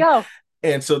there we editing. go.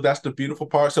 And so that's the beautiful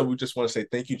part. So we just want to say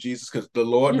thank you, Jesus, because the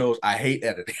Lord Yeah. knows I hate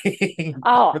editing.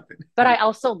 Oh, but I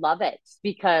also love it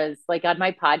because, like, on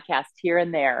my podcast here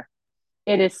and there,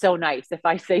 it is so nice if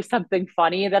I say something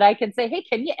funny that I can say, "Hey,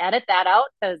 can you edit that out?"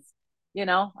 Because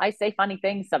I say funny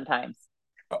things sometimes.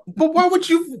 But why would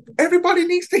you? Everybody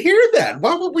needs to hear that.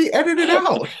 Why would we edit it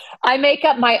out? I make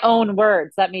up my own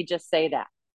words. Let me just say that.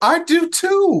 I do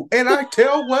too. And I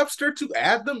tell Webster to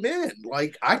add them in.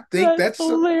 Like, I think That's that's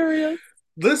hilarious.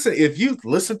 listen, if you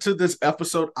listen to this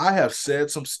episode, I have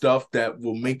said some stuff that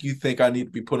will make you think I need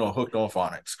to be put on Hooked on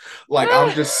Phonics. Like,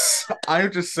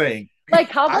 I'm just saying. Like,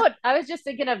 how I about I was just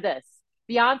thinking of this.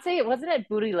 Beyonce, wasn't it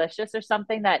Bootylicious or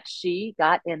something that she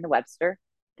got in the Webster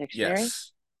dictionary?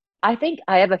 yes. I think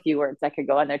I have a few words that could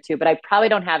go in there too, but I probably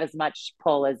don't have as much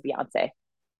pull as Beyonce.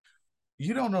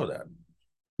 You don't know that.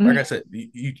 Like I said,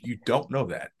 you don't know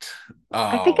that.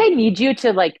 I think I Um, need you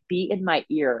to like be in my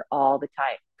ear all the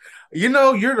time.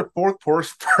 you're the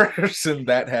fourth person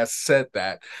that has said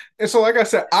that. And so, like I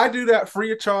said, I do that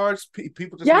free of charge.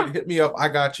 People just need Yeah. to hit me up. I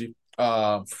got you.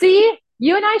 See,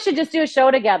 you and I should just do a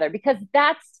show together because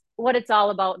that's what it's all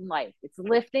about in life. It's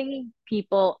lifting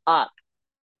people up,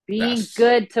 being That's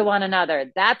good to one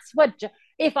another. That's what,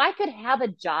 if I could have a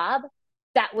job,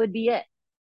 that would be it.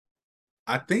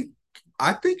 I think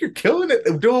I think you're killing it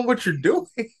of doing what you're doing.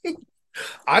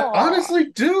 I Oh, honestly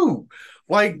do.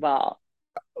 Like, well,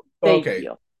 thank okay,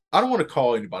 you. I don't want to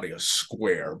call anybody a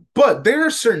square, but there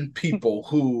are certain people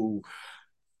who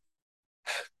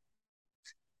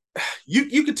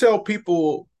you can tell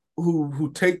people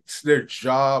who takes their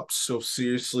job so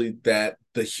seriously that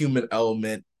the human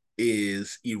element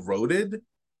is eroded,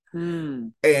 Hmm.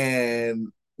 and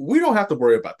we don't have to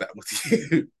worry about that with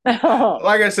you. No,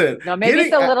 Like I said, maybe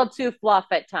it's getting a little too fluff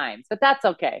at times, but that's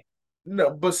okay.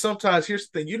 no, but sometimes here's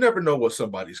the thing: you never know what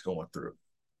somebody's going through.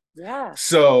 Yeah.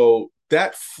 So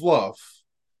that fluff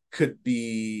could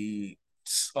be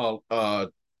uh, uh,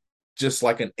 just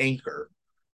like an anchor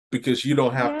because you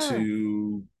don't have Yeah.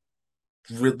 to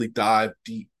really dive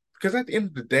deep. Because at the end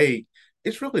of the day,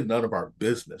 it's really none of our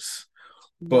business.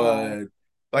 No. But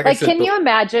like I Like, said, can you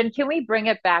imagine? Can we bring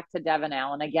it back to Devin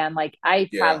Allen again? Like,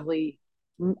 yeah,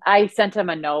 I sent him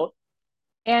a note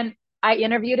and I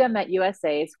interviewed him at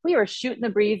USA's. We were shooting the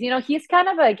breeze. He's kind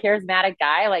of a charismatic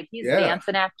guy. Like, he's yeah,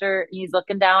 dancing after, he's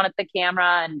looking down at the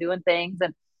camera and doing things.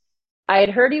 And I had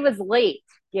heard he was late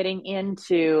getting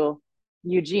into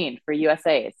Eugene for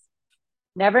USA's.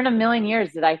 Never in a million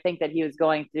years did I think that he was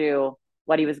going through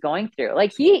what he was going through.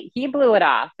 Like he blew it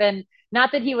off. And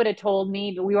not that he would have told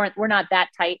me, but we're not that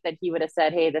tight that he would have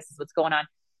said, "Hey, this is what's going on."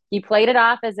 He played it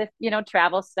off as if,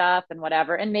 travel stuff and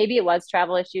whatever. And maybe it was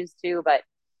travel issues too, but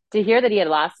to hear that he had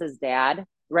lost his dad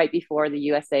right before the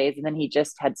USA's and then he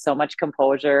just had so much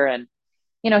composure and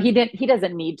he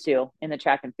doesn't need to in the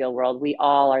track and field world. We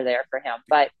all are there for him,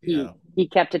 but yeah. he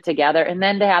kept it together. And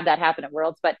then to have that happen at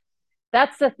Worlds, but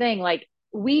that's the thing. Like,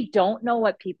 we don't know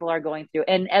what people are going through.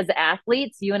 And as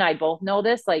athletes, you and I both know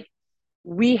this, like,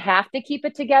 we have to keep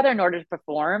it together in order to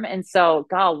perform. And so,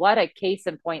 God, what a case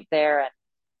in point there.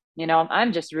 And,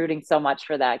 I'm just rooting so much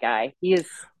for that guy. He is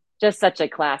just such a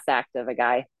class act of a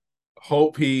guy.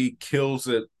 Hope he kills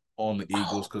it on the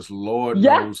Eagles Oh, because Lord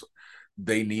yeah, knows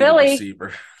they need a Philly.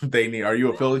 receiver. They need. Are you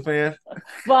a Philly fan?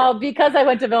 Well, because I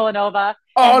went to Villanova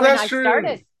and Oh, when that's I true.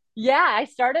 started, yeah, I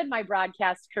started my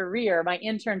broadcast career. My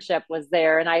internship was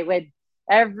there and I would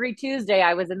every Tuesday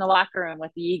I was in the locker room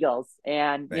with the Eagles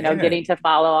and, getting Man, to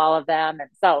follow all of them. And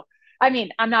so, I mean,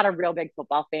 I'm not a real big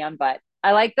football fan, but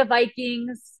I like the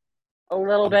Vikings a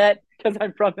little um, bit because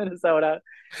I'm from Minnesota,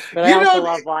 but I you also know,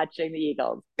 love watching the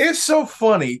Eagles. it's so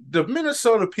funny. The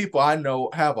Minnesota people I know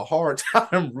have a hard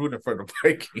time rooting for the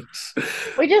Vikings.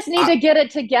 We just need I to get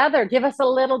it together. Give us a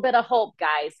little bit of hope,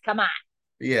 guys. Come on.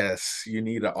 yes, you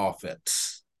need an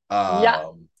offense.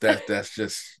 Yeah. That's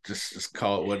just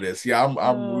call it what it is. Yeah, I'm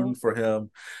Oh, rooting for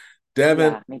him.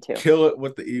 Devin, Yeah, me too. kill it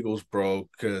with the Eagles, bro,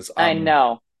 because I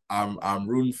know. I'm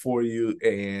rooting for you,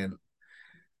 and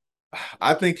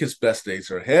I think his best days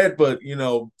are ahead. But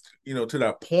to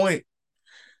that point,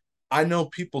 I know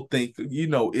people think,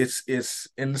 it's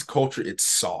in this culture, it's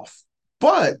soft.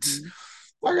 But Hmm.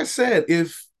 like I said,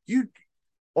 if you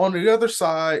on the other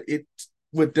side, it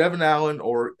with Devin Allen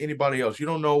or anybody else, you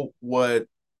don't know what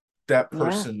that Yeah,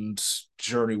 person's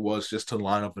journey was just to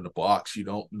line up in the box. You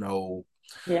don't know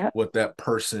yeah, what that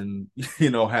person,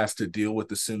 has to deal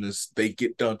with as soon as they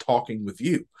get done talking with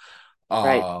you.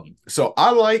 right. So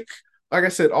like I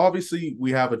said, obviously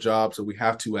we have a job, so we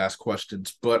have to ask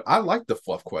questions, but I like the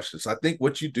fluff questions. I think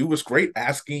what you do is great,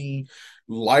 asking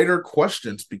lighter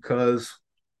questions, because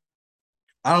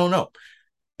I don't know.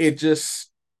 It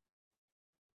just,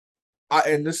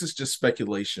 and this is just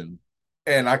speculation,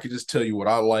 and I could just tell you what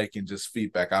I like and just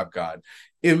feedback I've gotten.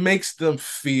 It makes them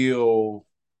feel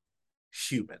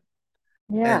human,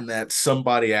 Yeah. and that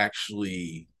somebody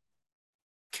actually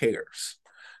cares.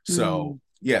 So, Mm.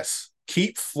 yes,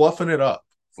 keep fluffing it up.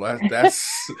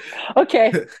 That's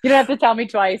Okay. You don't have to tell me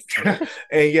twice.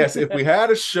 and yes, if we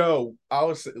had a show, I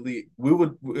would say we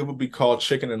would it would be called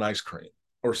Chicken and Ice Cream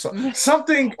or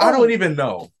something. I don't Oh, even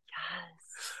know,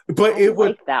 yes. but I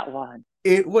like that one.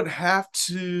 it would have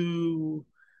to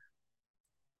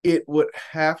it would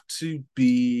have to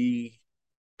be,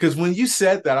 because when you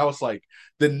said that, I was like,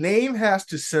 the name has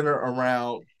to center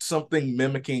around something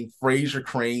mimicking Fraser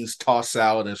Crane's tossed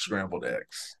salad and scrambled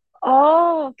eggs.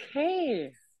 Oh,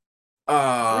 okay.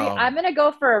 I'm Um, gonna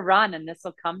go for a run and this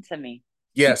will come to me.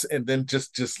 yes, and then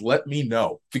just let me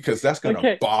know, because that's gonna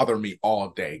Okay. bother me all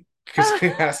day. Because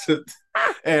it has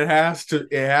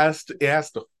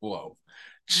to flow.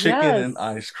 Chicken and Yes.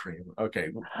 ice cream. Okay,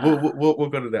 we'll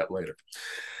go to that later.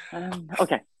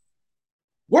 Okay.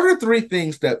 What are three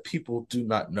things that people do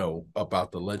not know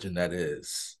about the legend that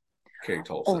is Carrie Oh,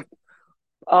 Tolson?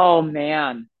 oh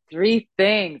man. Three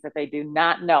things that they do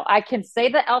not know. I can say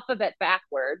the alphabet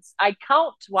backwards. I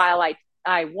count while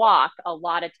I walk a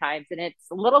lot of times, and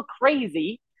it's a little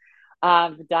crazy.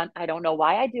 Done. I don't know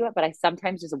why I do it, but I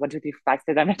sometimes just 1, 2, 3, 4, 5,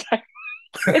 6, 7, 8, 9.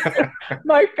 It's,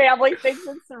 my family thinks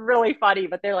it's really funny,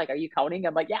 but they're like, "Are you counting?"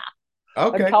 I'm like, "Yeah,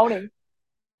 I'm Okay. counting."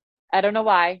 I don't know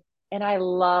why. And I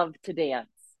love to dance.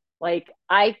 Like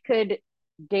I could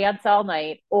dance all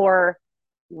night or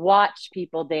watch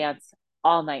people dance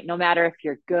all night, no matter if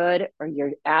you're good or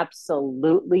you're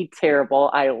absolutely terrible.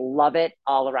 I love it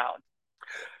all around.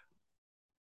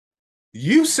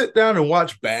 You sit down and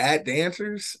watch bad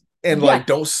dancers and like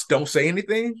Yes, don't say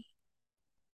anything?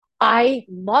 I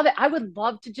love it. I would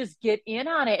love to just get in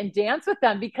on it and dance with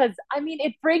them because I mean,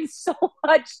 it brings so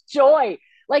much joy.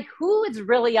 Like, who is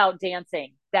really out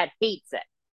dancing that hates it?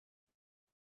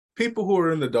 People who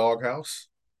are in the doghouse.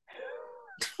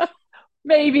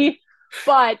 Maybe,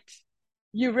 but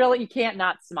you can't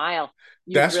not smile.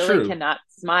 You That's really true. cannot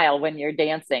smile when you're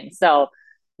dancing. So,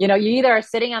 you either are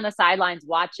sitting on the sidelines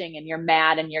watching and you're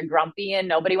mad and you're grumpy and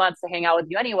nobody wants to hang out with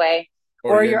you anyway,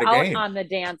 Or or you're in you're the out game. on the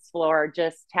dance floor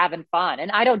just having fun.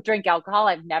 And I don't drink alcohol.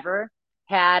 I've never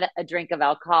had a drink of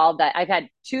alcohol. That I've had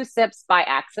 2 sips by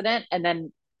accident, and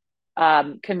then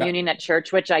communing at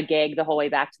church, which I gagged the whole way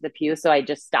back to the pew. So I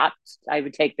just stopped. I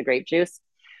would take the grape juice.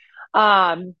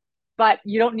 Um, but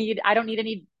I don't need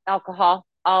any alcohol.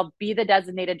 I'll be the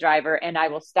designated driver and I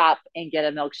will stop and get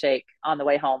a milkshake on the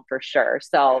way home for sure.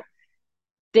 So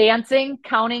dancing,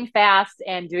 counting fast,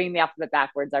 and doing the alphabet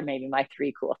backwards are maybe my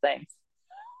three cool things.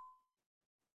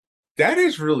 That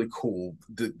is really cool.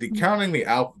 The counting the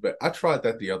alphabet. I tried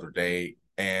that the other day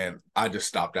and I just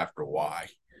stopped after a while.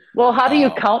 Well, how do you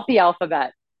Um, count the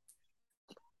alphabet?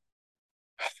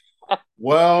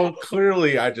 well,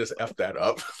 clearly I just effed that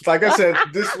up. Like I said,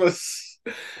 this was,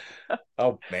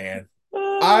 oh man.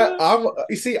 I'm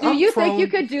you see, Do I'm you think you prone.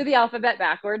 could do the alphabet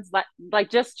backwards? Like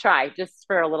just try, just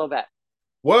for a little bit.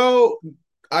 Well,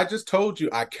 I just told you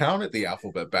I counted the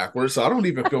alphabet backwards, so I don't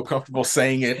even feel comfortable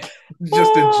saying it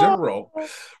just in Oh, general.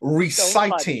 so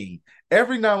funny. Reciting.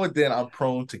 Every now and then I'm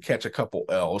prone to catch a couple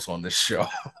L's on this show.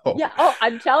 Yeah. Oh,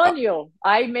 I'm telling you,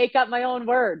 I make up my own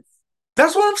words.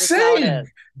 That's what I'm Just how it saying.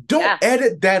 is. Don't Yeah.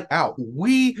 edit that out.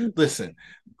 We listen,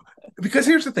 because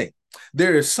here's the thing.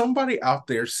 There is somebody out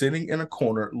there sitting in a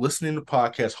corner listening to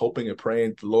podcasts, hoping and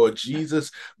praying, Lord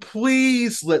Jesus,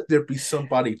 please let there be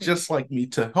somebody just like me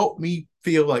to help me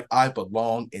feel like I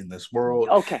belong in this world.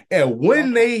 Okay. And when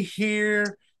Okay. they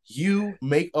hear you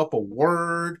make up a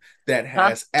word that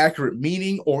Huh? has accurate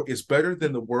meaning or is better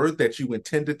than the word that you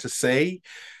intended to say,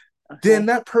 then Okay.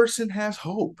 that person has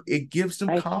hope. It gives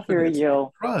them I hear confidence and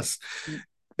you. trust.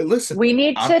 And listen, We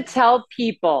need I'm to tell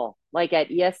people. like at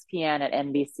ESPN, at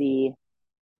NBC,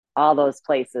 all those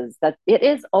places, that it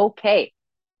is okay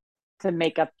to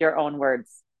make up your own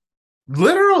words.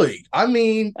 Literally. I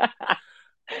mean,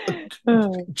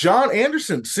 John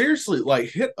Anderson, seriously, like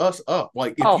hit us up.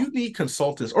 Like if Oh, you need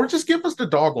consultants or just give us the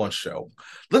doggone show.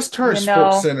 Let's turn you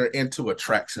Sports know, Center into a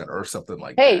track center or something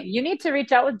like hey, that. you need to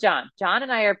reach out with John. John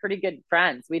and I are pretty good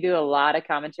friends. We do a lot of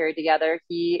commentary together.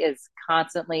 He is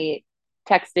constantly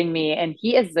texting me, and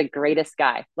he is the greatest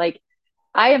guy. Like,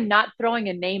 I am not throwing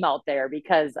a name out there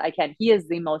because I can. He is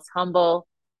the most humble,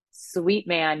 sweet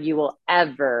man you will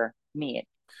ever meet.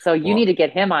 So you need Well, to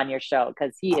get him on your show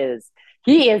because he is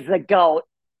the goat.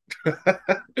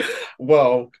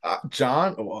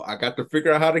 John, well, I got to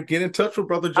figure out how to get in touch with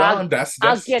brother I'll John. That's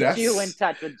I'll that's get you in that's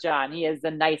touch with John. He is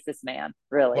the nicest man,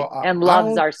 really, well, and I loves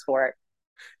don't. our sport.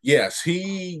 Yes,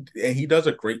 he does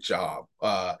a great job.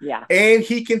 Yeah. And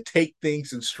he can take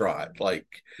things in stride. Like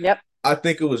Yep. I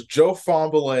think it was Joe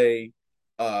Fonbele,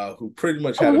 who pretty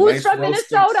much had a Who's nice from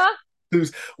roasting. Minnesota?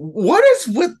 Who's what is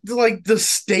with like the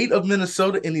state of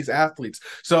Minnesota and these athletes?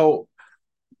 So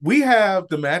we have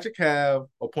the Magic have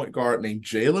a point guard named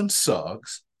Jalen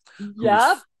Suggs, Yep.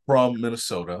 who's from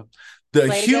Minnesota. The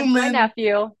Played against my human,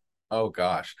 nephew. oh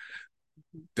gosh,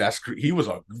 he was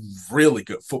a really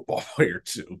good football player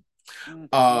too. Mm-hmm.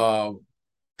 Uh,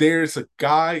 there's a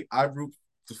guy I root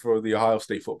for the Ohio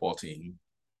State football team,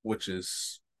 which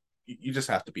is you just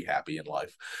have to be happy in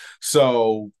life.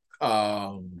 So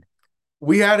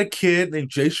we had a kid named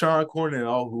Jay Sean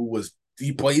Cornell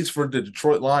he plays for the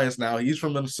Detroit Lions now. He's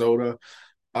from Minnesota.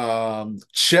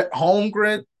 Chet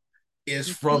Holmgren is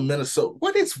Mm-hmm. from Minnesota.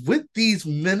 What is with these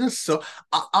Minnesota?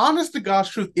 Honest to God's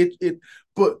truth, it.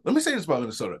 But let me say this about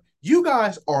Minnesota: you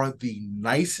guys are the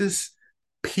nicest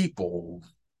people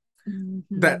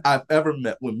that Mm-hmm. I've ever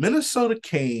met. When Minnesota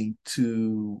came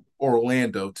to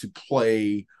Orlando to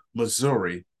play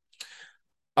Missouri,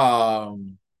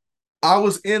 um, I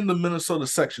was in the Minnesota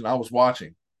section. I was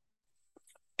watching,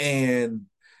 and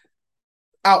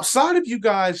outside of you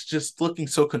guys just looking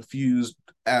so confused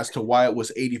as to why it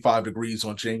was 85 degrees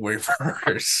on January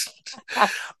 1st,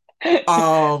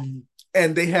 um,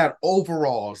 and they had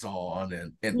overalls on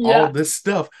and all Yeah. this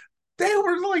stuff. They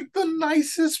were like the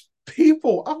nicest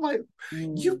people. I'm like,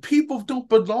 you Mm. people don't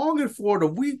belong in Florida.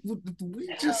 We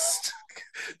just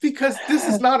because this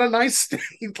is not a nice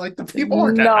state. Like the people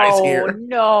aren't that nice No, here.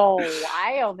 no.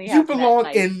 I only You have met belong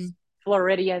nice in.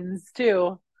 Floridians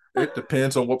too. It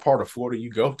depends on what part of Florida you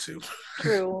go to.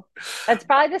 True. It's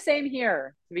probably the same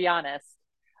here, to be honest.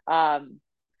 Um,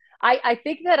 I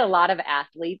think that a lot of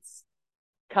athletes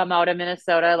come out of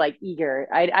Minnesota like eager.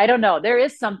 I don't know. There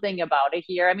is something about it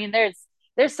here. I mean,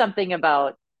 there's something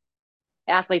about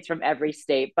athletes from every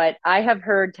state, but I have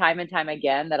heard time and time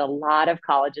again that a lot of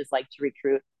colleges like to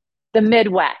recruit the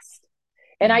Midwest.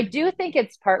 And I do think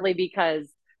it's partly because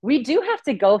we do have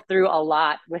to go through a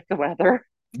lot with the weather.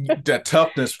 That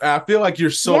toughness. I feel like you're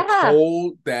so Yeah.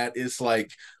 cold that it's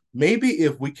like maybe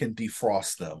if we can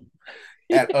defrost them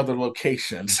at other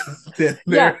locations, then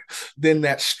Yeah. then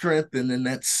that strength and then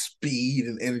that speed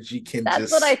and energy can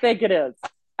That's what I just think it is.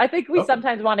 I think we okay.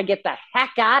 sometimes want to get the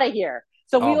heck out of here.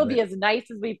 So we Oh will be man. as nice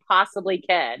as we possibly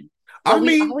can. I But we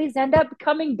mean, always end up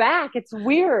coming back. It's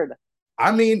weird.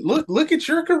 look at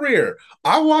your career.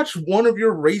 I watched one of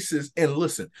your races and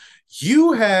listen,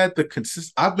 you had the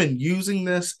consist I've been using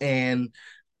this and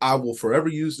I will forever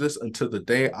use this until the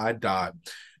day I die.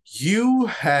 You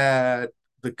had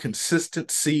the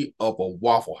consistency of a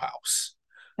Waffle House.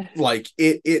 Like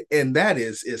it and that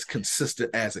is as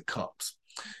consistent as it comes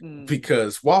Mm.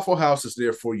 because Waffle House is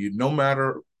there for you no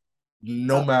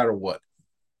Oh, matter what.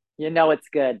 you know it's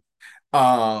good.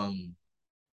 Um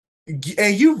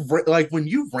and you like when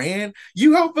you ran,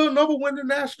 you helped Villanova win the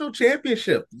national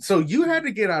championship. So you had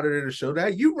to get out of there to show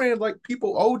that you ran like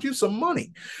people owed you some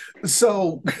money.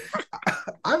 So,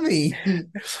 I mean,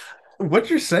 what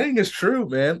you're saying is true,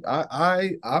 man.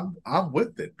 I'm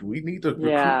with it. We need to recruit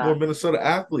more Yeah. Minnesota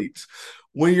athletes.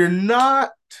 When you're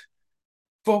not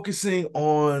focusing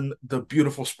on the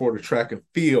beautiful sport of track and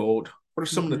field, what are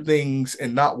some of the Mm-hmm. things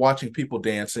and not watching people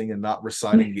dancing and not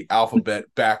reciting the alphabet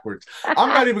backwards? I'm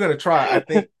not even going to try. I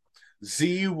think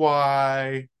Z,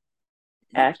 Y,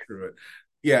 X, screw it.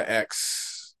 Yeah,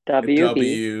 X, W, B.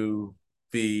 W,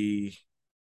 V.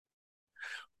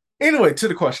 Anyway, to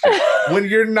the question. When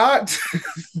you're not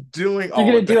doing You're all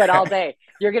going of to do it all that, day.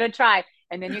 You're going to try.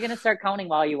 And then you're going to start counting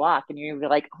while you walk. And you're going to be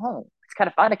like, oh, it's kind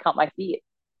of fun to count my feet.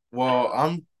 well,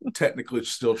 I'm technically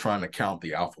still trying to count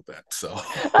the alphabet.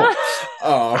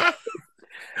 Uh,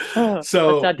 Let's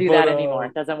so, not do that anymore.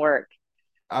 It doesn't work.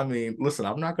 I mean, listen,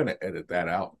 I'm not going to edit that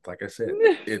out. Like I said,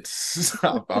 it's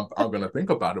I'm going to think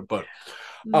about it. But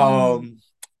Mm. um,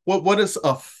 what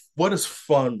does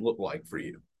fun look like for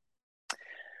you?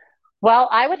 Well,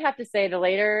 I would have to say the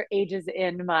later ages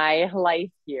in my life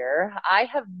here, I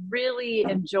have really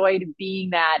enjoyed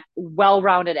being that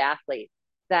well-rounded athlete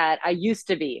that I used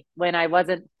to be when I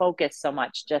wasn't focused so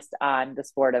much just on the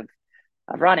sport of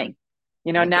running.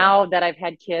 Okay. Now that I've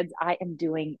had kids, I am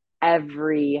doing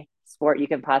every sport you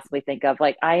can possibly think of.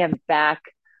 Like I am back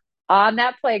on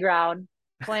that playground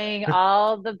playing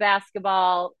all the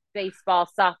basketball, baseball,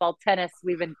 softball, tennis.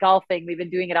 We've been golfing, we've been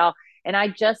doing it all. And I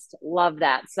just love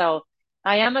that. So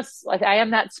I am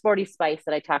that sporty spice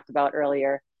that I talked about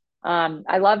earlier.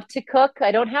 I love to cook.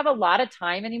 I don't have a lot of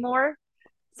time anymore.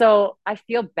 So I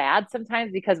feel bad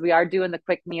sometimes because we are doing the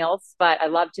quick meals, but I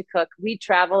love to cook. We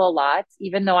travel a lot,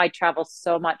 even though I travel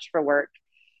so much for work.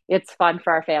 It's fun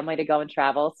for our family to go and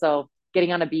travel. So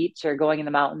getting on a beach or going in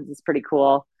the mountains is pretty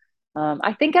cool.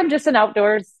 I think I'm just an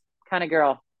outdoors kind of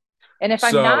girl. And if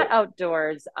I'm not So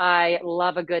outdoors, I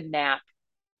love a good nap.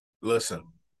 listen,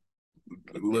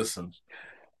 listen.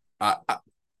 I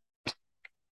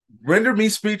render me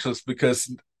speechless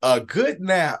because a good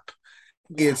nap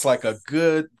is like a Yes,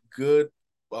 good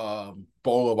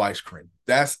bowl of ice cream.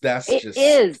 That's it just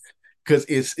is. because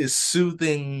it's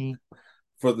soothing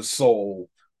for the soul.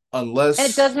 And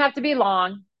it Unless doesn't have to be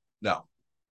long, no,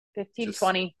 15, just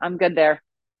 20. I'm good there.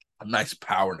 a nice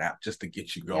power nap just to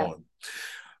get you Yeah. going.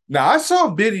 Now I saw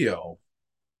a video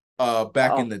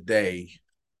back in Oh, the day.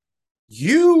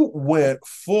 You went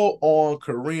full on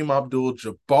Kareem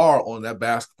Abdul-Jabbar on that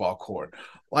basketball court.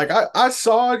 Like I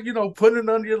saw it, putting it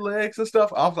under your legs and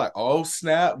stuff. I was like, oh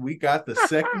snap, we got the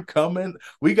second coming.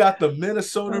 We got the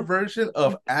Minnesota version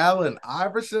of Allen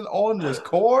Iverson on this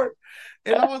court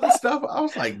and all this stuff. I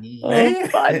was like, oh, man,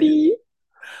 funny.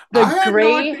 The I had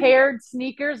no gray idea. haired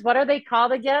sneakers. What are they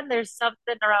called again? There's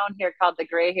something around here called the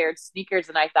gray haired sneakers,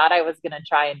 and I thought I was going to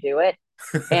try and do it.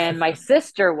 And my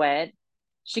sister went.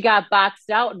 She got boxed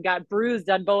out and got bruised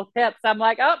on both hips. I'm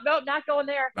like, oh, no, not going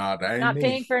there. Nah, that ain't Not me.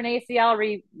 paying for an ACL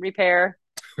repair.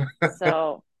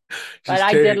 So, but Just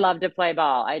I did Terry. love to play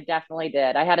ball. I definitely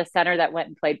did. I had a center that went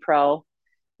and played pro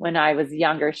when I was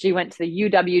younger. She went to the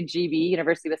UWGB,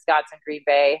 University of Wisconsin Green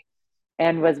Bay,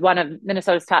 and was one of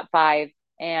Minnesota's top five.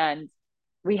 And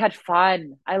we had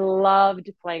fun. I loved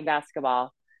playing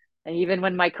basketball. And even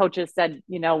when my coaches said,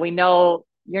 we know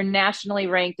you're nationally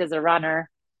ranked as a runner,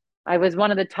 I was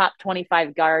one of the top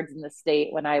 25 guards in the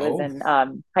state when I was Oh, in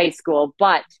high school,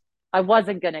 but I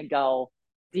wasn't going to go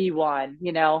D1,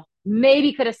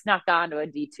 maybe could have snuck onto a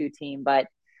D2 team, but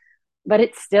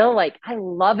it's still like, I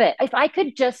love it. If I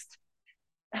could just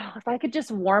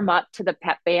warm up to the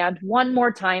pep band one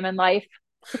more time in life.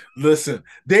 listen,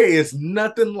 there is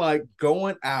nothing like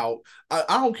going out. I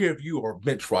don't care if you are a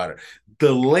bench rider. The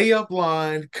layup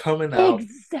line coming out,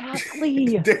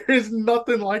 Exactly. there is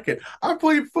nothing like it. I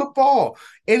played football,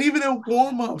 and even in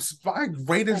warm-ups, my I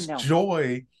greatest know.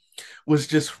 joy was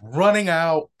just running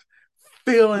out,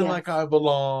 feeling Yes. like I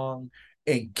belong,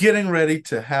 and getting ready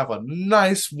to have a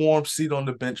nice warm seat on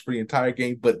the bench for the entire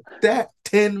game. But that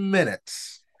 10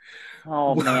 minutes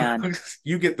Oh man.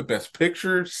 you get the best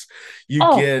pictures. You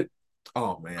Oh, get,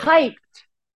 oh man, hyped.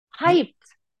 Hyped.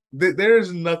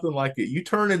 there's nothing like it. You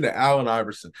turn into Allen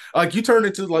Iverson, like you turn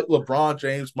into like LeBron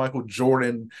James, Michael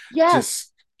Jordan. Yes.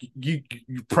 Just you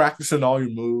practicing all your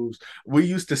moves. We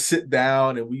used to sit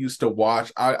down and we used to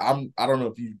watch. I don't know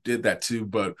if you did that too,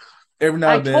 but every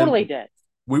now I and then totally did.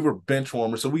 we were bench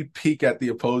warmers, so we peek at the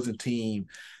opposing team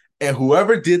and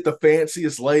whoever did the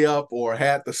fanciest layup or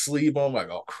had the sleeve on, like,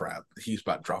 oh crap, he's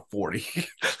about to drop 40.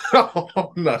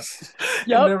 Oh, nuts.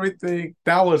 And Yep. everything.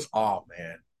 That was, oh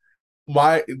man.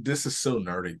 This is so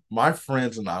nerdy. My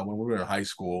friends and I, when we were in high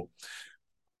school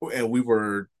and we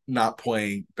were not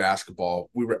playing basketball,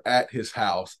 we were at his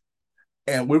house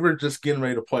and we were just getting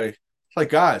ready to play. Like,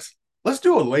 guys, let's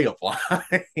do a layup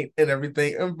line and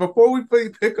everything. And before we play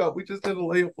pickup, we just did a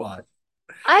layup line.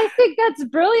 I think that's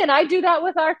brilliant. I do that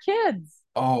with our kids.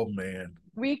 Oh man.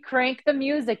 We crank the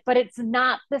music, but it's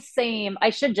not the same.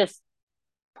 I should just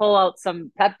pull out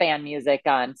some pep band music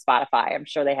on Spotify. I'm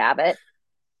sure they have it.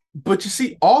 But you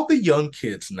see, all the young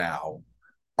kids now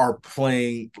are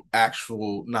playing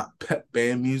actual, not pep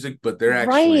band music, but they're Right.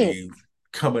 actually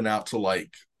coming out to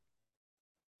like,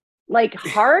 Like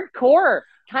hardcore,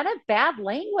 kind of bad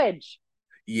language.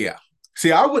 yeah.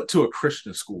 See, I went to a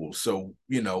Christian school, so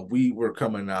we were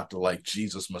coming after like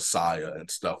Jesus Messiah and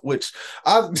stuff, which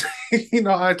I,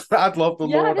 I love the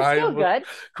Yeah, Lord. that's I still am a good.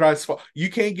 Christ. You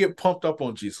can't get pumped up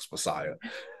on Jesus Messiah.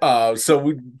 So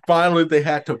we finally they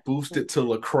had to boost it to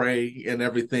Lecrae and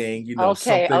everything,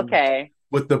 Okay, something okay.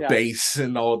 with the Yeah. bass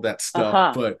and all that stuff.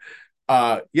 Uh-huh. But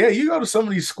yeah, you go to some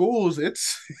of these schools,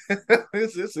 it's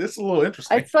it's a little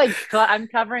interesting. It's like I'm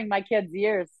covering my kids'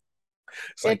 ears.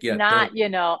 It's like, It's yeah, not,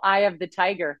 Eye of the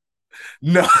Tiger.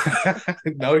 no,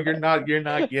 no, you're not. You're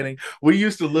not getting. We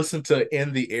used to listen to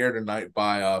 "In the Air Tonight"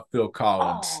 by Phil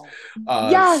Collins. Oh,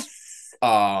 Uh, yes.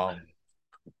 um,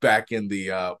 back in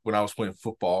the when I was playing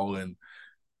football, and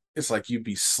it's like you'd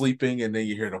be sleeping, and then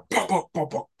you hear the pop, pop,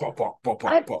 pop, pop, pop, pop, pop, pop,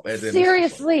 I pop, and then it's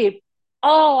just like, seriously.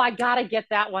 Oh, I gotta get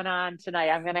that one on tonight.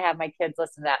 I'm gonna have my kids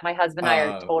listen to that. My husband and I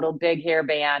are uh, total big hair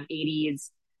band,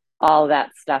 80s, all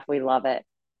that stuff. We love it.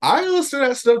 I listen to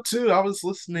that stuff too. I was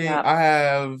listening. Yeah. I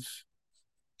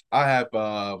have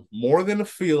more than a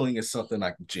feeling is something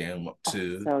I can jam up Oh,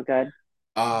 to. so good.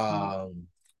 Mhm. Um,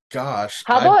 gosh,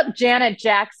 How about Janet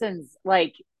Jackson's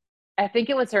I think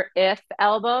it was her If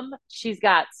album. She's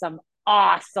got some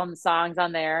awesome songs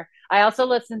on there. I also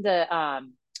listened to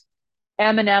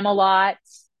Eminem a lot.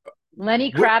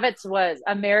 Lenny what? Kravitz was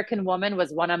American Woman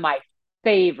was one of my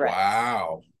favorites.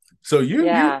 Wow. So you're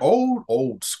Yeah.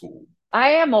 old school.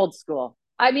 I am old school.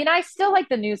 I mean, I still like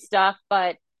the new stuff,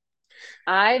 but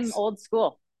I'm old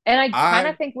school. And I kind I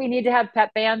of think we need to have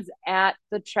pep bands at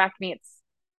the track meets.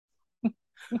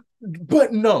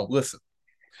 but no, listen.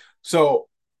 So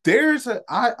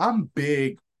I'm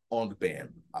big on the band.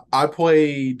 I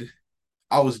played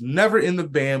I was never in the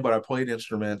band, but I played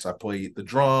instruments. I played the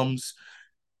drums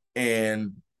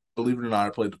and believe it or not,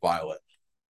 I played the violin.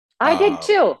 I did Uh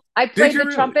too. I did played you the really?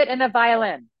 trumpet and the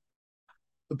violin.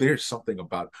 There's something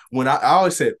about it. When I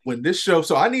always said when this show,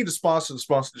 so I need to sponsor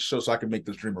the show so I can make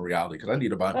this dream a reality because I need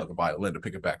to buy another violin to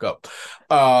pick it back up.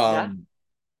 Yeah. Um,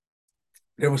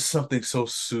 there was something so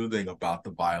soothing about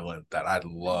the violin that I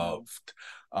loved.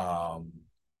 Um,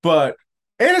 but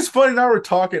and it's funny now we're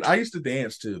talking. I used to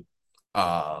dance too.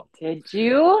 Um, Did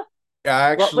you? I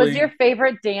What was actually your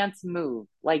favorite dance move?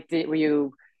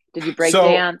 Did you break so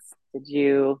dance? Did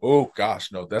you oh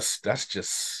gosh, no, that's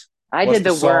just I what's did the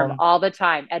the worm song? all the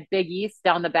time at Big East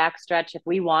down the back stretch. If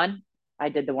we won, I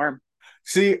did the worm.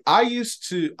 See, I used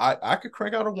to I could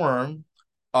crank out a worm.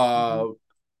 Mhm. Uh,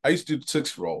 I used to do the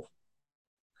Tootsie Roll.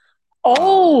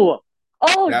 Um, Oh,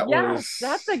 oh that yes,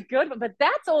 that's a was good one. But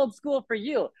that's old school for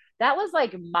you. That was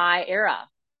like my era.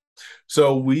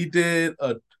 so we did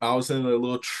a. I was in a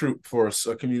little troupe for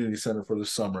a community center for the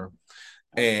summer,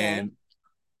 Okay. and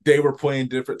they were playing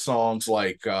different songs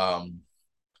like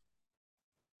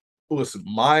listen,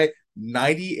 my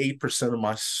 98% of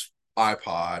my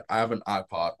iPod, I have an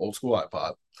iPod, old school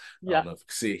iPod. I don't Yeah. know if you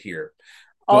can see it here,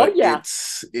 Oh but yeah.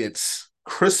 it's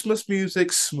Christmas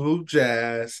music, smooth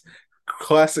jazz,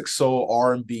 classic soul,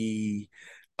 R&B,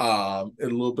 and a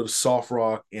little bit of soft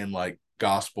rock and like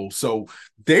gospel. So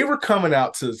they were coming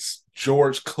out to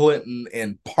George Clinton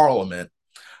and Parliament.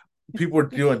 People were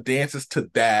doing dances to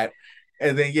that.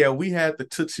 And then yeah, we had the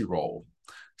Tootsie Roll.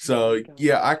 Oh my So God.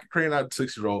 yeah, I could create out a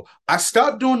 6-year-old. I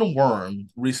stopped doing the worm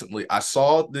recently. I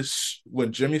saw this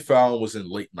when Jimmy Fallon was in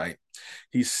late night.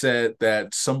 He said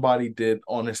that somebody did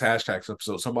on his hashtags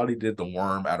episode, somebody did the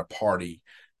worm at a party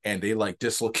and they like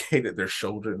dislocated their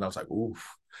shoulder. And I was like, oof.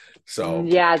 So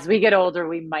Yeah, as we get older,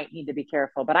 we might need to be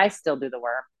careful, but I still do the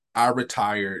worm. I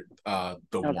retired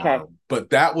the Okay. worm.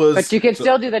 But that But was you can so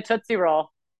still do the Tootsie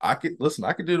Roll. I could listen,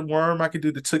 I could do the worm, I could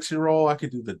do the Tootsie Roll, I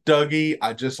could do the Dougie.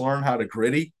 I just learned how to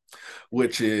gritty,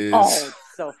 which is Oh,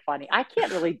 it's so funny. I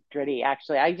can't really gritty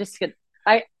actually. I just get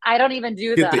I don't even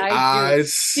do get the I do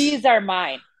eyes. these are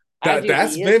mine. I do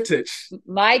That's these. vintage.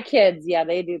 My kids, yeah,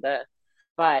 they do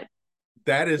but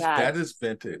yeah, That it's is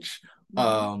vintage.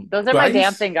 those are But I my used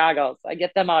dancing goggles. I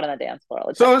get them out on the dance floor all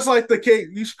the time. so it's like the K.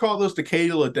 You should call those the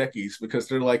Katie Ledeckis because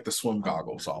they're like the swim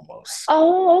goggles almost.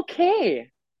 Oh,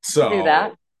 okay. I can do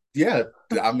that. So yeah,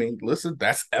 I mean, listen,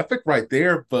 that's epic right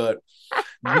there. But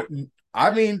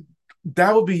I mean,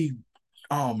 that would be.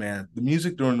 Oh man, the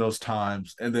music during those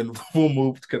times, and then we'll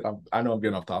move because I know I'm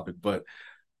getting off topic, but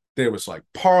there was like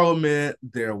Parliament,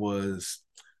 there was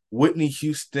Whitney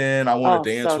Houston. I want Oh, to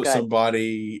dance so with good.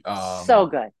 somebody. So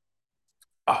good.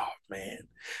 Oh man,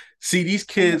 see these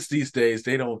And kids these days,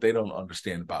 they don't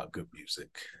understand about good music.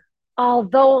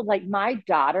 although like my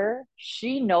daughter,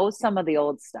 she knows some of the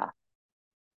old stuff.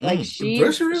 Like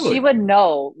Does she she really? would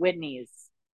know Whitney's.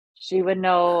 She would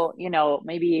know,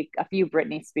 maybe a few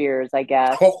Britney Spears, I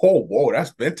guess. Oh, whoa,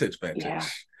 that's vintage, Yeah.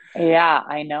 vintage. Yeah,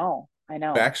 I know. I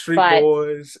know. Backstreet But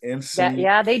Boys, that, NSYNC.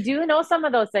 yeah, they do know some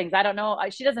of those things. I don't know.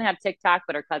 She doesn't have TikTok,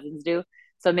 but her cousins do.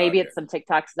 So maybe Okay. it's some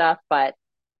TikTok stuff. But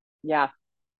yeah,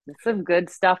 it's some good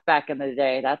stuff back in the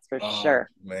day. That's for Oh sure.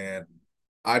 man.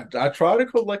 I try to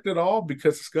collect it all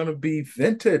because it's gonna be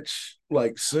vintage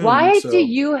like soon. Why do So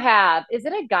you have, is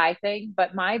it a guy thing?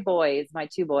 But my boys, my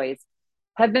two boys,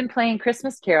 have been playing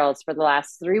Christmas carols for the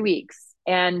last 3 weeks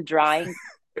and drawing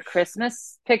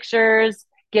Christmas pictures,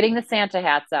 getting the Santa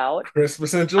hats out.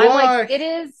 Christmas in I'm like, July. it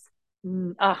is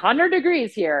 100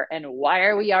 degrees here, and why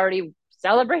are we already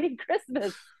celebrating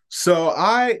Christmas? So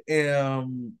I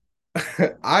am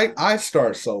I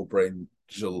start celebrating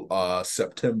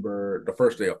September, the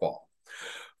first day of fall.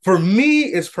 For me,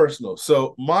 it's personal.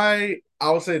 So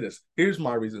I'll say this. Here's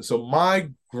my reason. So my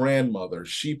grandmother,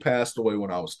 she passed away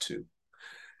when I was 2.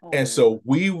 And Oh, so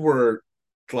we were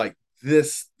like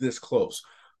this close.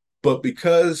 But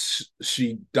because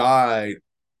she died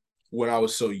when I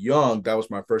was so young, that was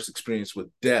my first experience with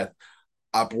death.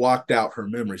 I blocked out her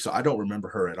memory, so I don't remember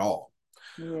her at all.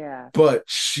 yeah. But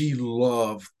she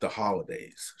loved the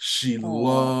holidays. She Oh,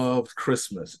 loved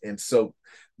Christmas. And so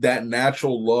that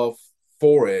natural love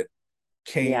for it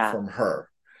came yeah. from her.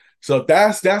 So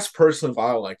that's personally why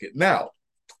I like it. Now,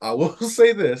 I will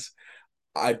say this.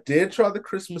 I did try the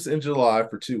Christmas in July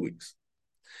for 2 weeks.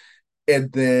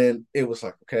 And then it was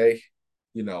like, okay,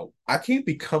 I can't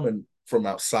be coming from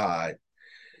outside,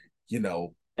 you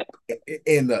know,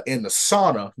 in the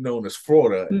sauna known as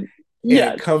Florida and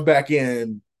Yes, come back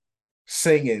in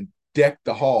singing "Deck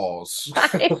the Halls."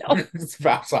 I know. It's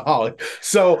about Holiday.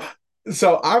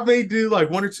 So I may do like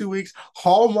 1 or 2 weeks.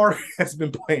 Hallmark has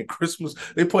been playing Christmas.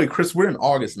 They play Christmas. We're in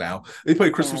August now. They play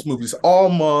Christmas That's movies all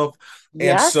month, and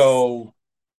yes. so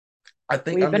I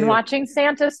think I We've been may have. watching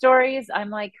Santa stories. I'm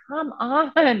like, come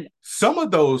on. Some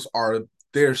of those are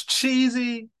there's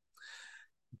cheesy.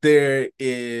 There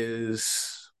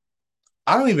is.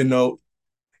 I don't even know.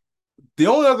 The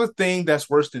only other thing that's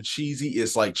worse than cheesy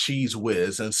is like Cheese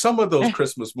Whiz, and some of those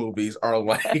Christmas movies are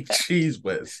like Cheese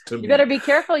Whiz to You me. better be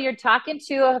careful. You're talking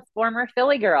to a former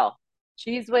Philly girl.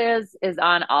 Cheese Whiz is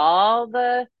on all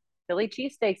the Philly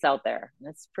cheesesteaks out there. And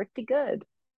it's pretty good.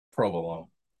 Provolone.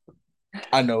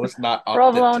 I know it's not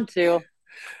Provolone authentic. too.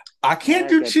 I can't They're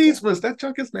do good too. Cheese Whiz. That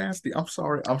junk is nasty. I'm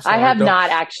sorry. I'm I sorry. have Don't not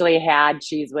actually had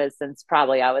Cheese Whiz since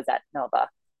probably I was at Nova.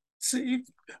 see.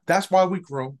 That's why we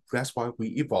grow. That's why we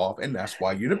evolve, and that's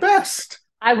why you're the best.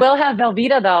 I will have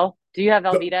Velveeta though. Do you have The-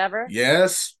 Velveeta ever?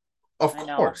 yes, of I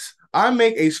know. course. I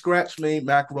make a scratch made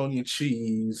macaroni and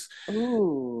cheese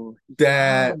Ooh,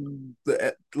 that, yum.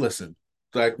 listen,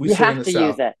 like we You say in have the to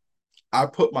use South, it. I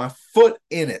put my foot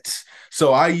in it.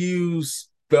 So I use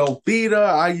Velveeta.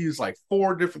 I use like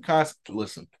 4 different kinds.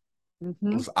 Hmm.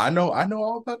 Listen, I know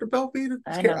all about the Velveeta.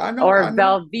 I know. I Or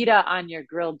know. Velveeta on your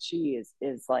grilled cheese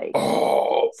is like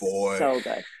Oh boy. so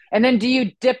good. And then do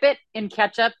you dip it in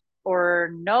ketchup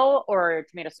or no or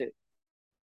tomato soup?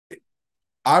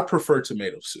 I prefer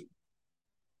tomato soup.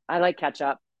 I like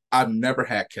ketchup. I've never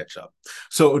had ketchup.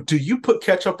 So do you put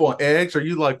ketchup on eggs? Are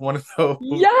you like one of those?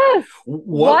 Yes.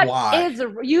 What? What Why? is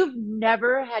you've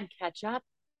never had ketchup?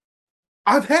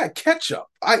 I've had ketchup.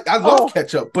 I love Oh,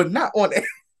 ketchup, but not on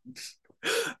eggs.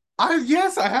 I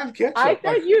have I ketchup. Like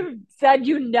thought you said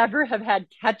you never have had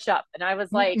ketchup. And I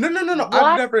was like, no. I've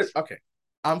what? never. Okay,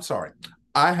 I'm sorry.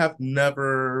 I have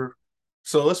never.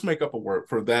 So let's make up a word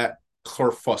for that.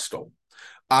 Corfusto.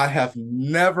 I have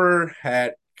never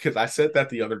had because I said that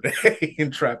the other day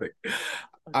in traffic.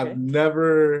 I've Okay.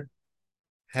 never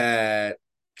had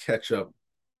ketchup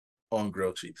on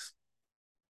grilled cheese.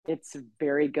 It's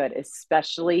very good,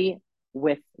 especially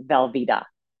with Velveeta.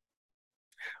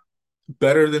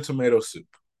 Better than tomato soup.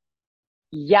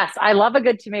 Yes, I love a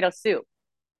good tomato soup,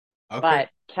 Okay. but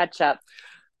ketchup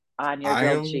on your I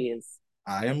grilled am cheese.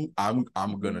 I'm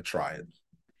Mhm. gonna try it.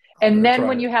 I'm And gonna then try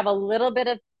when it. you have a little bit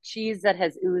of cheese that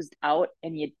has oozed out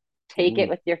and you take it Ooh.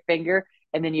 with your finger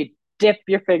and then you dip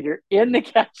your finger in the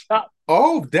ketchup.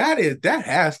 Oh, that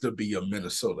has to be a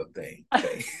Minnesota thing.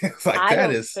 It's like I that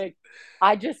don't is think,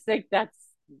 I just think that's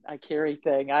a Carrie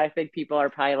thing. I think people are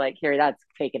probably like, Carrie, that's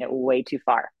taking it way too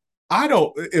far. I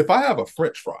don't if I have a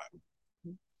French fry,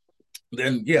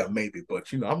 then yeah, maybe,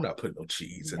 but I'm not putting no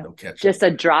cheese and No, no ketchup just a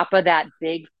on it. drop of that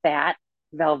big fat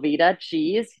Velveeta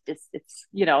cheese. Just, it's,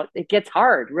 it gets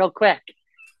hard real quick.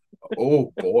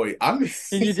 Oh boy. I mean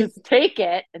And you just take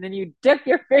it and then you dip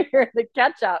your finger in the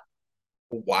ketchup.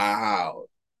 wow.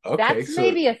 Okay, That's so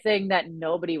maybe a thing that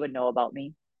nobody would know about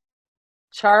me.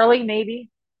 Charlie, maybe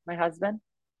my husband.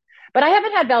 But I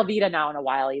haven't had Velveeta now in a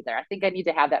while either. I think I need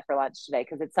to have that for lunch today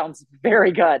because it sounds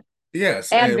very good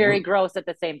yes, and and very gross at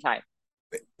the same time.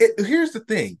 here's the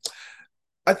thing.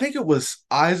 I think it was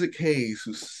Isaac Hayes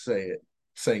who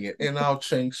sang it, and I'll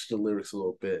change the lyrics a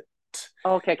little bit.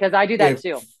 Okay, because I do that If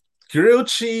too. grilled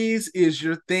cheese is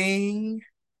your thing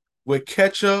with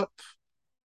ketchup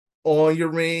on your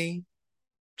ring,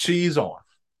 cheese on.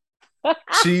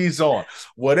 Cheese on.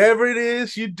 Whatever it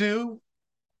is you do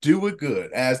it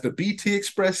good. As the BT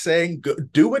Express saying,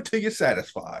 do it till you're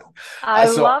satisfied. I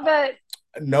So love it.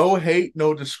 no hate,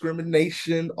 no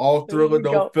discrimination, all There thriller, you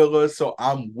no go. filler. So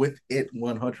I'm with it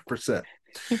 100%.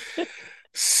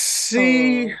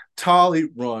 See, Oh. Tolly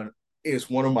Run is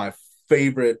one of my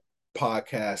favorite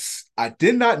podcasts. I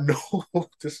did not know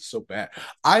this is so bad.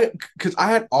 Because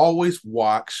I had always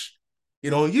watched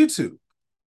it on YouTube.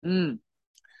 Mm.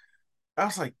 I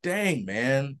was like, dang,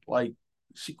 man, like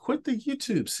she quit the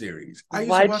YouTube series. I used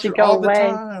to Why'd watch she her go all the away?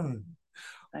 time.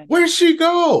 I know. Where'd she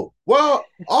go? Well,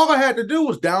 all I had to do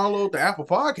was download the Apple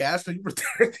Podcast and you were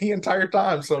there the entire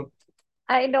time. So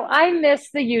I know. I miss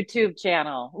the YouTube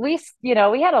channel. We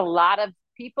had a lot of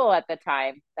people at the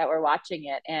time that were watching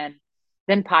it, and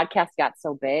then podcasts got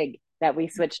so big that we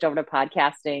switched over to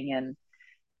podcasting.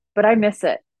 But I miss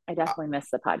it. I definitely miss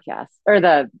the podcast or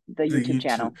the the YouTube YouTube,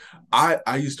 channel.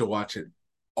 I used to watch it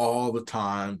all the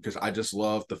time because I just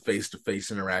love the face to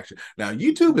face interaction. Now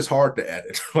YouTube is hard to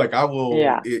edit. Like I will,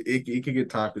 Yeah. it can get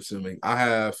time consuming. I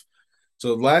have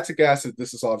So Lactic Acid,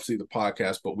 this is obviously the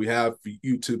podcast, but we have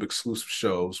YouTube exclusive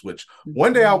shows, which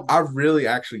one day Mhm. I really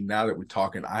actually, now that we're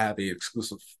talking, I have a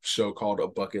exclusive show called A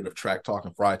Bucket of Track Talk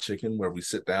and Fried Chicken, where we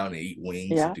sit down and eat wings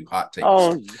and Yeah. do hot takes,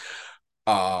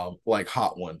 Oh. like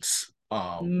Hot Ones,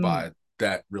 Mm. by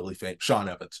that really famous Sean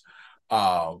Evans.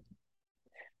 Um,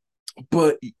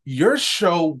 but your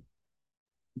show,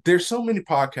 there's so many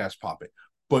podcasts popping,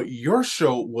 but your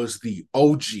show was the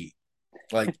OG.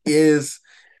 Like it's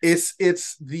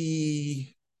the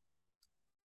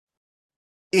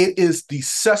it is the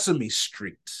Sesame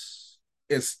Street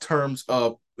in terms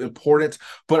of importance.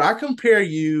 But I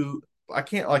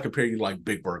can't like compare you to like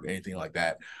Big Bird or anything like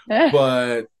that.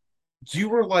 But you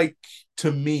were like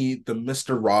to me the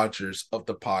Mr. Rogers of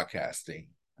the podcasting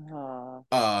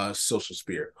Oh. social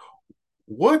sphere.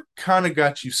 What kind of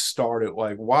got you started?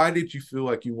 Like, why did you feel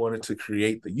like you wanted to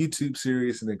create the YouTube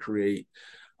series and then create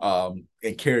and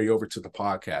carry over to the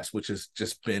podcast, which has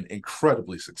just been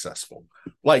incredibly successful?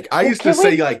 Like, I Well, used to can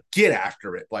say, we? like, get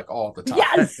after it, like all the time.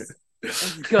 Yes,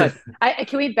 it's good.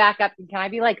 Can we back up? Can I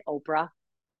be like Oprah,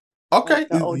 like Okay,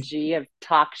 the OG of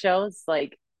talk shows?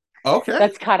 Like okay.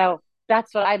 that's kind of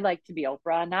that's what I'd like to be,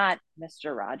 Oprah, not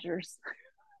Mr. Rogers.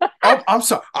 I'm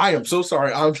sorry. I am so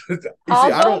sorry. You see,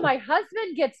 I Although don't my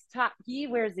husband he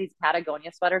wears these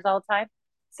Patagonia sweaters all the time.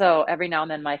 So every now and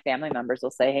then my family members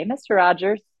will say, "Hey, Mr.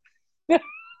 Rogers."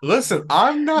 listen.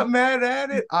 I'm not mad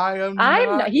at it. I am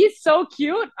not. He's so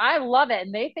cute. I love it.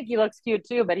 And they think he looks cute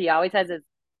too, but he always has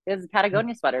his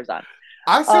Patagonia sweaters on.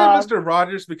 I said Um, Mr.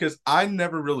 Rogers because I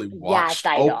never really yes, watched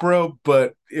I know. Oprah,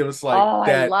 but it was like Oh, I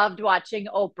that, loved watching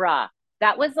Oprah.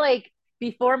 That was like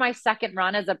before my second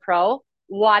run as a pro.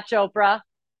 Watch Oprah,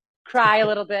 cry a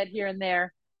little bit here and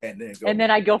there, and and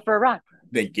then I go for a run.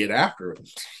 then get after it.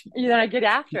 I get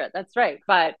after it. That's right.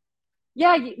 But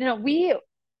yeah, we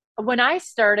when I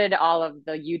started all of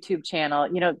the YouTube channel,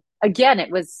 again,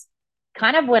 it was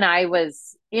kind of when I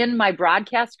was in my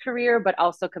broadcast career, but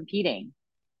also competing.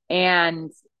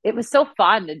 And it was so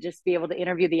fun to just be able to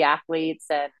interview the athletes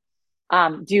and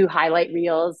do highlight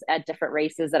reels at different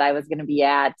races that I was going to be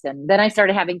at. And then I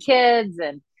started having kids.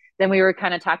 And then we were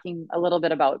kind of talking a little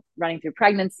bit about running through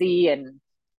pregnancy and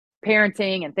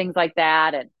parenting and things like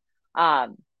that. And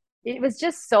um, it was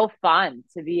just so fun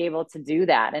to be able to do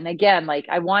that. And again, like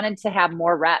I wanted to have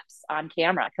more reps on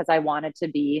camera because I wanted to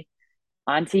be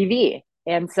on TV.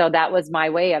 And so that was my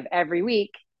way of every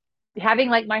week having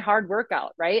like my hard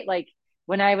workout, right? Like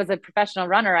when I was a professional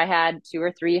runner, I had 2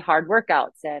 or 3 hard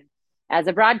workouts. And as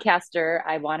a broadcaster,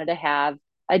 I wanted to have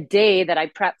a day that I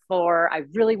prepped for, I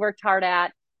really worked hard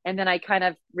at, and then I kind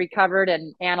of recovered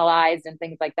and analyzed and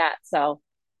things like that. So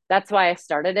that's why I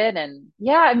started it. And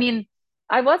yeah, I mean,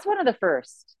 I was one of the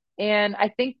first. And I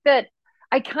think that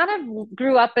I kind of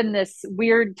grew up in this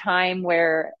weird time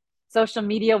where social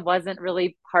media wasn't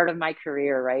really part of my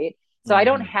career, right? So I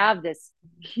don't Mm-hmm. have this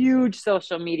huge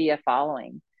social media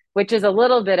following, which is a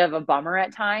little bit of a bummer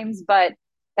at times. But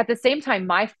at the same time,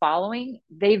 my following,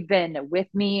 they've been with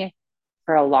me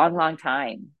for a long, long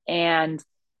time. And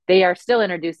they are still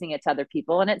introducing it to other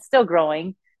people and it's still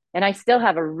growing. And I still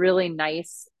have a really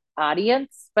nice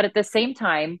audience. But at the same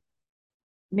time,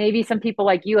 maybe some people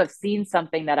like you have seen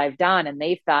something that I've done and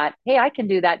they've thought, hey, I can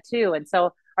do that too. And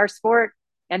so our sport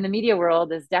And the media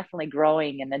world is definitely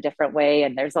growing in a different way.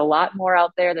 And there's a lot more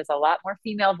out there. There's a lot more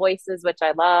female voices, which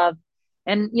I love.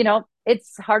 And,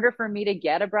 it's harder for me to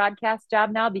get a broadcast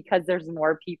job now because there's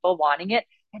more people wanting it.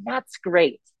 And that's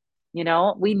great.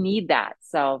 We need that.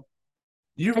 So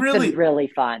You it's been really really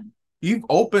fun. you've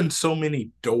opened so many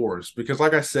doors because,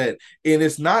 like I said, and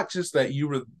it's not just that you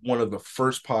were one of the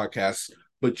first podcasts,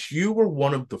 but you were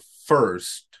one of the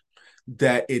first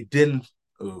that it didn't.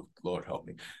 Oh, Lord help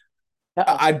me.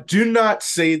 Uh-oh. I do not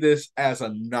say this as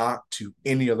a knock to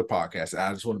any other podcast.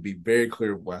 I just want to be very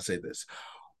clear when I say this.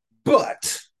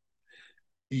 But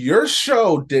your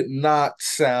show did not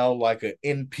sound like an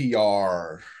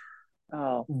NPR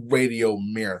Oh, radio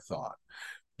marathon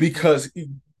because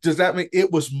does that mean it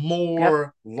was yep.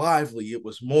 more lively? It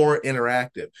was more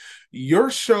interactive. Your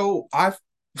show,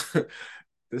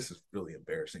 this is really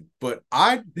embarrassing, but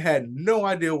I had no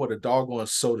idea what a doggone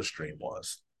soda stream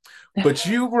was. But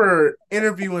you were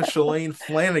interviewing Shalane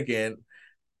Flanagan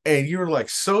and you were like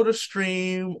soda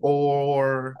stream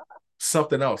or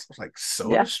something else. I was like,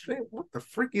 soda Yeah. stream? What the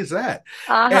freak is that?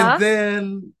 And Uh-huh.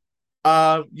 then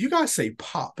you guys say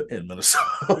pop in We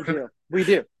Minnesota. do. We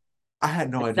do. I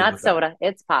had no It's idea not what that was. soda,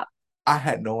 it's pop. I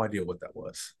had no idea what that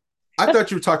was. I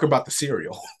thought you were talking about the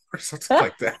cereal or something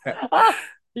like that.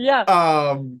 Yeah.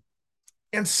 Um,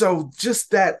 and so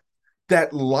just that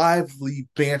lively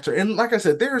banter, and like I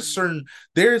said, there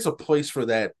is a place for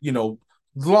that,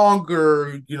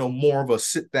 longer, more of a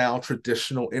sit down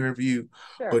traditional interview.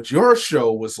 Sure. But your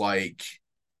show was like,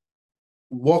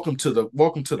 welcome to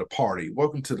the party,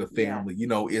 welcome to the Yeah. family.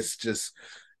 It's just,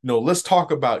 let's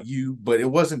talk about you, but it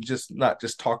wasn't just not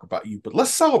just talk about you, but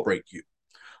let's celebrate you.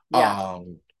 Yeah.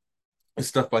 Um, and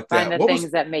stuff like Find that. the What was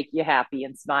things that make you happy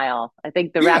and smile. I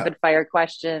think the Yeah, rapid fire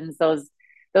questions, those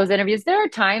interviews, there are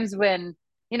times when,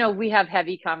 we have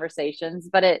heavy conversations,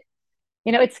 but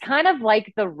it's kind of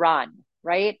like the run,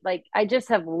 right? Like I just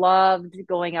have loved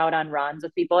going out on runs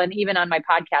with people. And even on my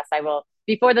podcast,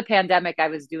 before the pandemic, I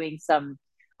was doing some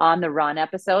on the run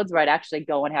episodes where I'd actually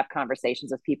go and have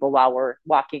conversations with people while we're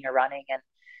walking or running. And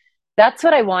that's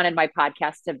what I wanted my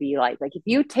podcast to be like. Like if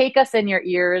you take us in your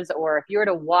ears or if you were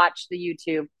to watch the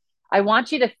YouTube, I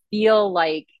want you to feel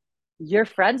like you're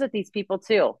friends with these people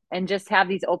too and just have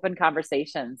these open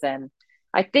conversations. And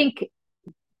I think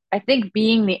I think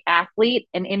being the athlete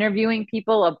and interviewing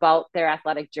people about their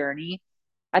athletic journey,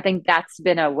 I think that's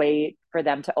been a way for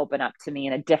them to open up to me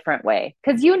in a different way.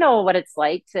 Cause you know what it's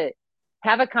like to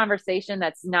have a conversation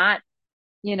that's not,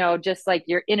 just like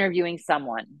you're interviewing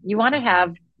someone. You want to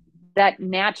have that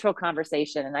natural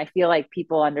conversation. And I feel like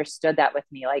people understood that with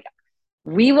me. Like,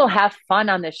 we will have fun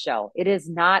on this show. It is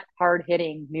not hard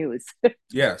hitting news.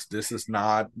 yes, this is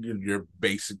not your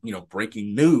basic,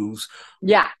 breaking news,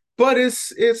 Yeah. but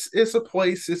it's a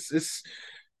place. It's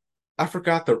I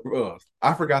forgot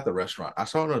the restaurant. I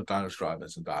saw it on Diners,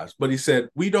 Drive-ins, and Dives, but he said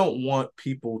we don't want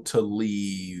people to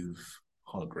leave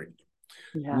hungry.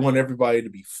 We Yeah. want everybody to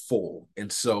be full,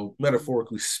 and so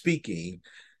metaphorically speaking,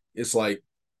 it's like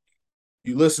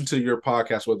you listen to your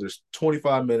podcast, whether it's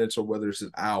 25 minutes or whether it's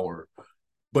an hour,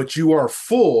 but you are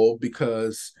full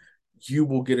because you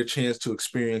will get a chance to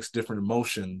experience different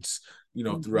emotions,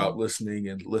 throughout Mm-hmm.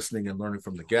 listening and learning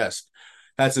from the guest.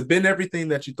 Has it been everything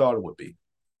that you thought it would be?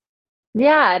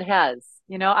 Yeah, it has.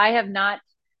 I have not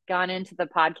gone into the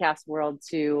podcast world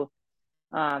to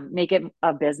make it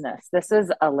a business. This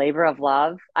is a labor of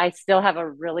love. I still have a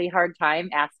really hard time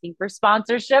asking for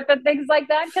sponsorship and things like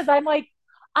that because I'm like,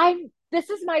 this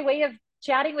is my way of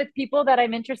chatting with people that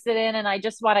I'm interested in. And I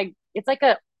just want to, it's like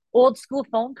a old school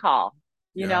phone call,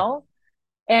 you Yeah. know?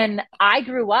 And I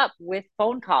grew up with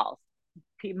phone calls.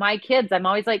 My kids, I'm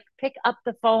always like, pick up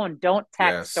the phone, don't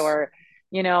text Yes. or,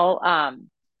 you know,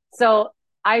 so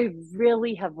I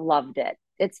really have loved it.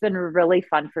 It's been really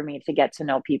fun for me to get to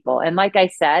know people. And like I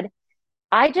said,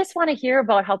 I just want to hear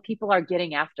about how people are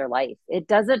getting after life. It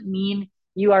doesn't mean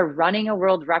you are running a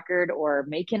world record or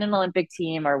making an Olympic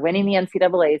team or winning the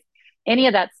NCAAs, any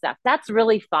of that stuff. That's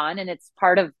really fun. And it's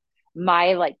part of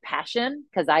my like passion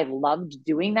because I loved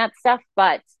doing that stuff.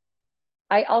 But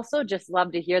I also just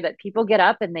love to hear that people get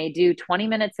up and they do 20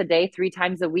 minutes a day, 3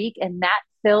 times a week, and that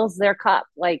fills their cup.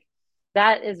 Like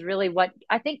that is really what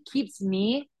I think keeps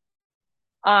me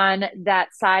on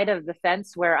that side of the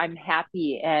fence where I'm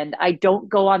happy and I don't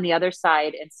go on the other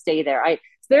side and stay there.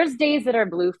 There's days that are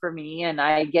blue for me and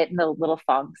I get in the little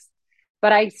funks,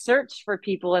 but I search for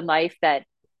people in life that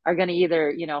are going to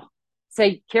either,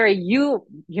 say, Carrie,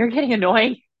 you're getting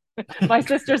annoying. My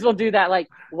sisters will do that. Like,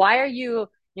 why are you,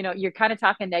 you're kind of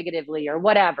talking negatively or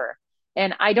whatever.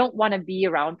 And I don't want to be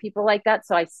around people like that.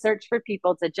 So I search for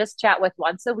people to just chat with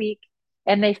once a week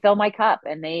and they fill my cup,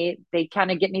 and they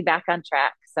kind of get me back on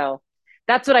track. So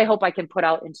that's what I hope I can put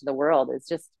out into the world, is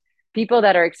just people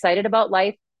that are excited about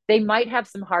life. They might have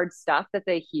some hard stuff that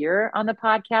they hear on the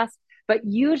podcast, but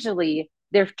usually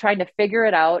they're trying to figure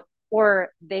it out, or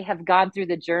they have gone through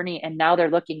the journey and now they're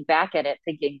looking back at it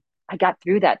thinking, I got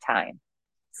through that time.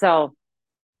 So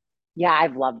yeah,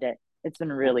 I've loved it. It's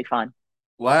been really fun.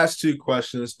 Last two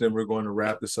questions, then we're going to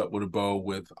wrap this up with a bow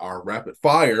with our rapid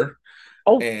fire.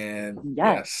 Oh, And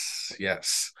yes.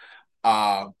 yes.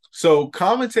 So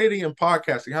commentating and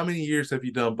podcasting, how many years have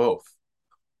you done both?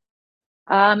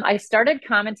 I started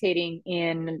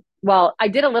commentating well, I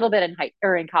did a little bit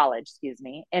in college, excuse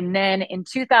me. And then in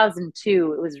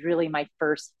 2002, it was really my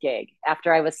first gig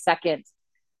after I was second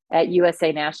at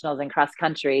USA Nationals in cross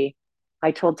country.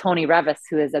 I told Tony Revis,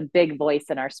 who is a big voice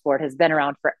in our sport, has been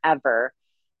around forever.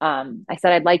 I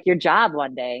said, I'd like your job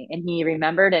one day. And he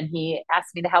remembered, and he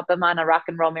asked me to help him on a rock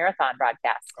and roll marathon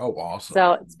broadcast. Oh, awesome.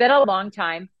 So it's been a long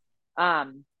time.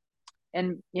 And,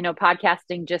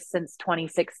 podcasting just since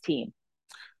 2016.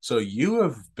 So you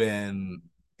have been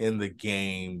in the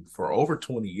game for over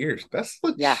 20 years. That's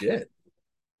legit. Yeah,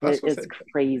 That's it's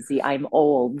crazy. I'm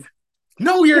old.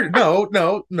 No,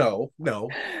 no.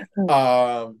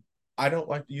 I don't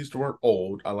like to use the word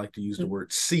old. I like to use the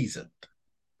word seasoned.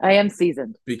 I am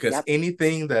seasoned. Because Yep.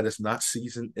 anything that is not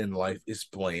seasoned in life is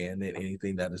bland, and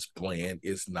anything that is bland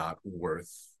is not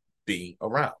worth being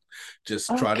around.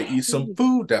 Just try to eat some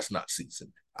food that's not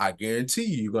seasoned. I guarantee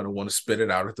you're going to want to spit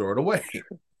it out or throw it away.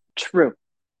 True.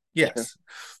 Yes. True.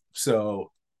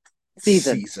 So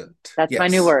seasoned. That's my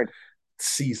new word.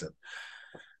 Seasoned.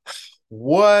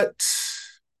 What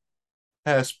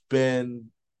has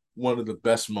been one of the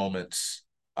best moments,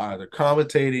 either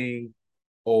commentating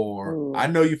or I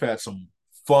know you've had some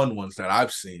fun ones that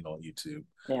I've seen on YouTube,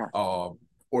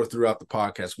 or throughout the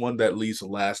podcast, one that leaves a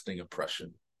lasting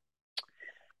impression?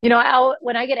 When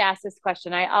I get asked this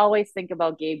question, I always think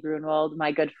about Gabe Grunwald,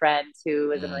 my good friend,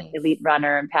 who is an elite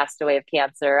runner and passed away of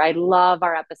cancer. I love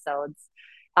our episodes.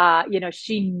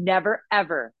 She never,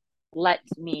 ever let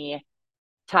me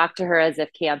talk to her as if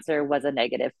cancer was a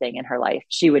negative thing in her life.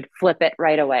 She would flip it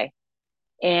right away.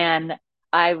 And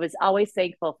I was always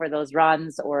thankful for those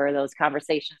runs or those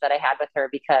conversations that I had with her,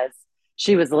 because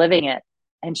she was living it,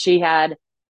 and she had,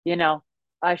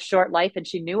 a short life, and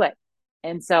she knew it.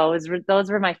 And so those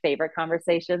were my favorite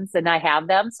conversations, and I have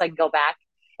them so I can go back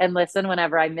and listen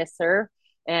whenever I miss her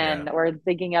or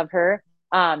thinking of her.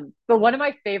 But one of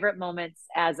my favorite moments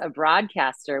as a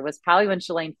broadcaster was probably when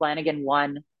Shalane Flanagan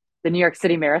won the New York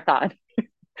City Marathon.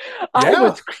 I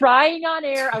was crying on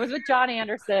air. I was with John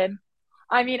Anderson.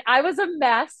 I mean, I was a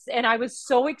mess, and I was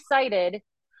so excited.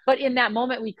 But in that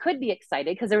moment, we could be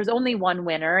excited because there was only one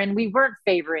winner, and we weren't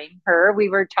favoring her. We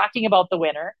were talking about the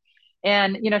winner.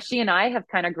 And, she and I have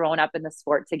kind of grown up in the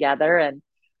sport together. And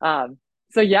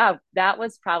so, yeah, that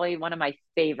was probably one of my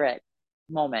favorite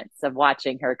moments of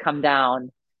watching her come down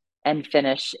and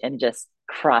finish and just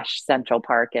crush Central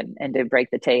Park and to break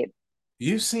the tape.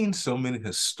 You've seen so many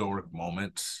historic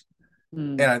moments.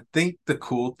 And I think the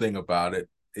cool thing about it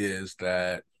is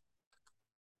that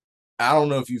I don't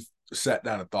know if you've sat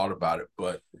down and thought about it,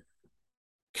 but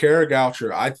Kara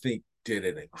Goucher, I think, did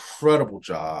an incredible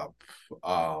job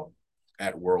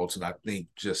at Worlds, and I think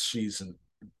just she's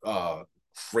a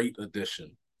great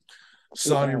addition.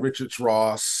 Sonia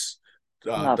Richards-Ross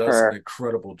does an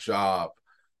incredible job,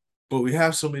 but we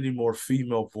have so many more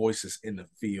female voices in the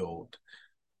field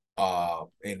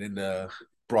and in the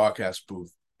broadcast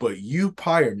booth. But you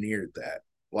pioneered that.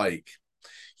 Like,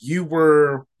 you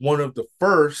were one of the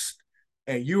first,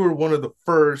 and you were one of the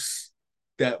first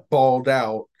that balled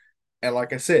out. And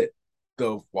like I said,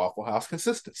 the Waffle House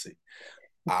consistency.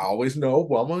 I always know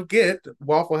what I'm going to get.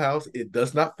 Waffle House, it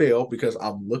does not fail because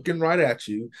I'm looking right at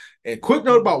you. And quick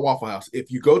note about Waffle House: if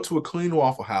you go to a clean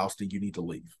Waffle House, then you need to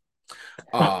leave.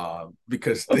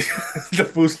 Because the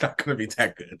food's not going to be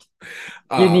that good.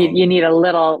 You need a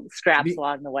little scraps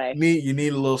along the way. You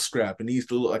need a little scrap. It needs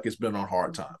to look like it's been on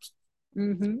hard times.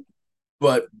 Mm-hmm.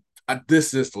 But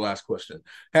this is the last question.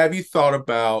 Have you thought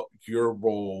about your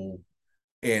role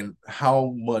and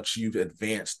how much you've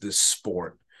advanced this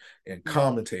sport and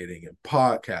commentating and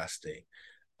podcasting?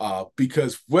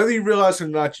 Because whether you realize it or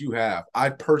not, you have.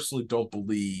 I personally don't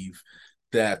believe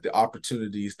that the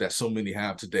opportunities that so many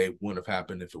have today wouldn't have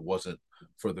happened if it wasn't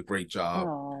for the great job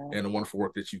and the wonderful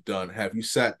work that you've done. Have you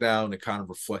sat down and kind of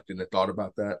reflected and thought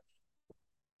about that?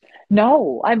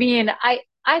 No, I mean,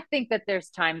 I think that there's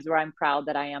times where I'm proud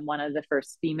that I am one of the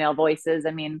first female voices.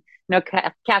 I mean,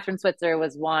 Catherine Switzer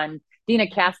was one. Dina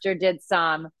Castor did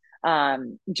some.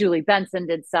 Julie Benson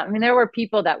did some. I mean, there were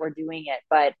people that were doing it,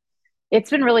 but it's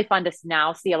been really fun to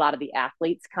now see a lot of the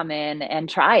athletes come in and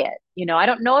try it. I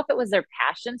don't know if it was their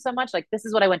passion so much. Like, this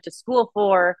is what I went to school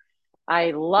for.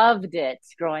 I loved it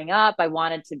growing up. I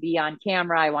wanted to be on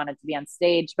camera. I wanted to be on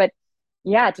stage. But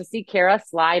yeah, to see Kara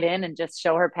slide in and just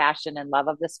show her passion and love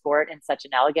of the sport in such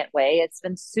an elegant way, it's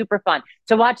been super fun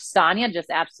to watch Sonia just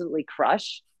absolutely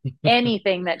crush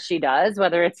anything that she does,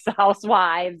 whether it's the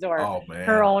Housewives or Oh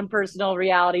her man. own personal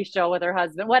reality show with her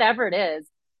husband, whatever it is,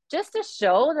 just to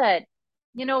show that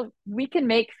we can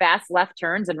make fast left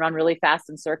turns and run really fast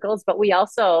in circles, but we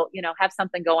also, have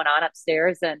something going on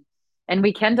upstairs, and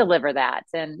we can deliver that.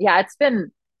 And yeah, it's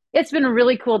been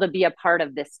really cool to be a part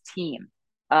of this team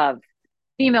of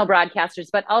female broadcasters,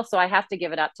 but also I have to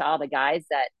give it up to all the guys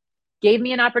that gave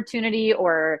me an opportunity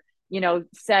or,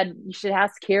 said you should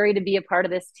ask Carrie to be a part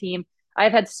of this team.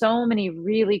 I've had so many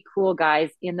really cool guys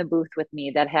in the booth with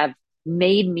me that have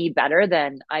made me better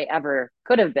than I ever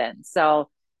could have been. So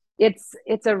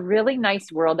it's a really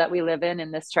nice world that we live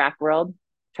in this track world,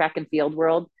 track and field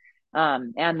world,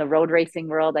 and the road racing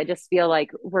world. I just feel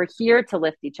like we're here to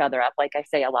lift each other up, like I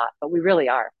say a lot, but we really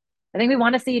are. I think we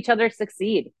want to see each other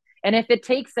succeed. And if it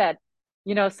takes that,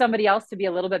 somebody else to be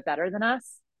a little bit better than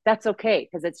us, that's okay,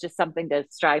 because it's just something to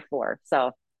strive for.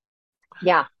 So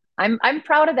yeah, I'm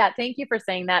proud of that. Thank you for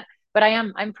saying that. But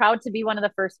I'm proud to be one of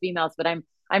the first females, but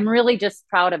I'm really just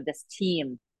proud of this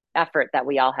team effort that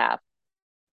we all have.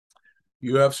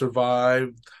 You have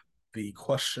survived the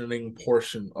questioning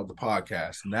portion of the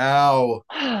podcast. Now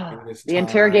it is The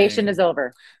interrogation time. is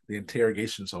over. The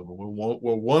interrogation's over.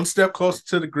 We're one step closer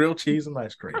to the grilled cheese and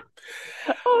ice cream.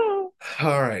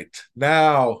 All right.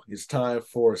 Now it's time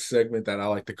for a segment that I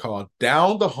like to call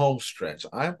Down the Home Stretch.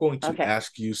 I'm going to Okay.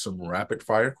 ask you some rapid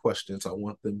fire questions. I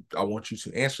want you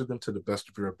to answer them to the best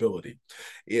of your ability.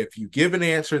 If you give an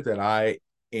answer that I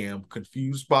am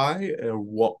confused by and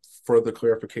want further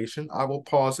clarification, I will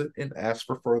pause it and ask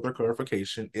for further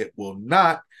clarification. It will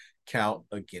not count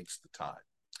against the time.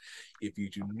 If you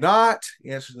do not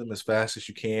answer them as fast as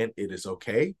you can, it is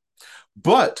okay.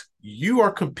 But you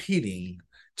are competing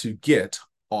to get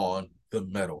on the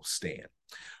medal stand.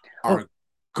 Our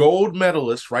gold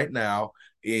medalist right now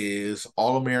is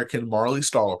All-American Marley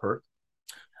Stolliver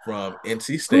from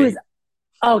NC State.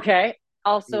 Okay.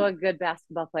 Also a good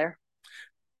basketball player.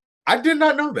 I did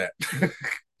not know that.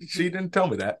 She didn't tell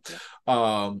me that.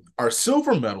 Our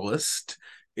silver medalist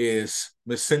is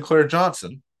Miss Sinclair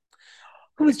Johnson,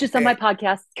 who was just on my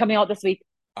podcast coming out this week.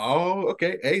 Oh,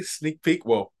 okay. Hey, sneak peek.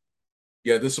 Well,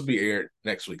 yeah, this will be aired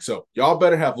next week. So y'all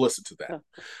better have listened to that.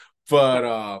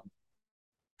 But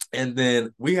and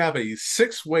then we have a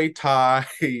 6-way tie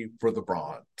for the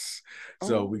bronze.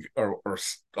 So we are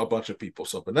a bunch of people.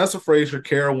 So Vanessa Frazier,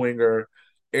 Kara Winger,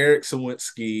 Eric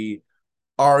Sawinski,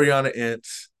 Ariana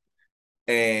Entz,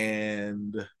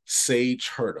 and Sage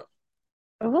Herta.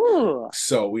 Oh.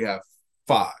 So we have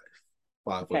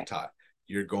five-way tie.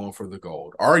 You're going for the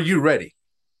gold. Are you ready?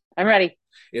 I'm ready.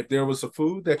 If there was a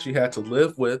food that you had to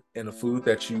live with and a food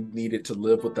that you needed to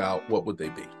live without, what would they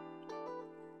be?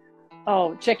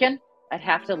 Oh, chicken. I'd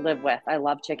have to live with. I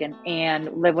love chicken and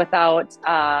live without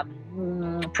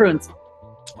prunes.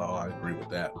 Oh, I agree with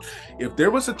that. If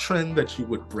there was a trend that you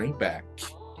would bring back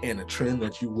and a trend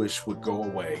that you wish would go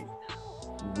away,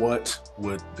 what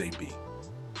would they be?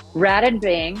 Ratted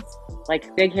bangs,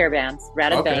 like big hair bands,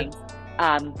 ratted bangs.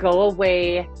 Go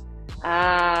away.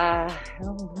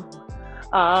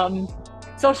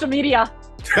 Social media.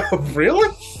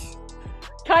 Really?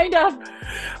 Kind of.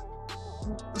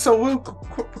 So,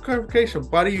 for clarification,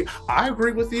 buddy, I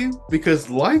agree with you because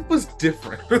life was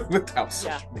different without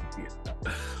social media.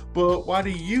 But why do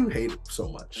you hate it so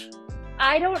much?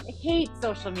 I don't hate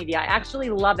social media. I actually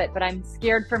love it, but I'm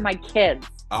scared for my kids.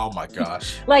 Oh my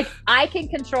gosh. Like, I can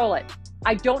control it.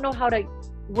 I don't know how to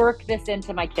work this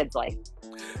into my kids' life.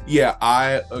 Yeah,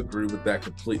 I agree with that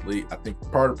completely. I think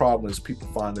part of the problem is people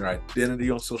find their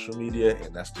identity on social media,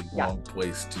 and that's the wrong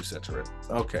place to center it.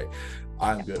 Okay,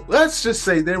 I'm good. Let's just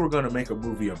say they were going to make a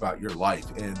movie about your life,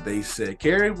 and they said,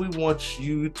 Carrie, we want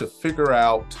you to figure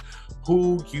out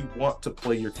who you want to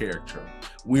play your character.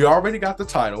 We already got the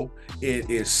title. It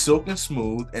is Silk and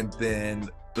Smooth, and then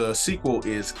the sequel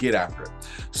is Get After It.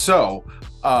 So,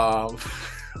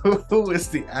 who is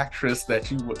the actress that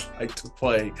you would like to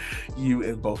play you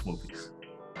in both movies?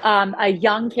 A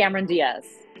young Cameron Diaz.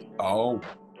 Oh.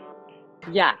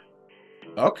 Yeah.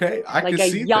 Okay, I can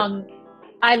see that.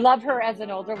 I love her as an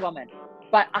older woman,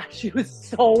 but she was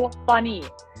so funny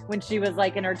when she was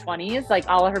like in her 20s. Like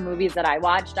all of her movies that I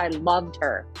watched, I loved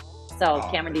her. So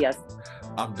Cameron Diaz.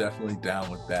 I'm definitely down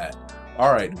with that.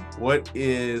 All right, what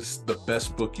is the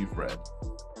best book you've read?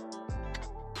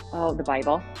 Oh, the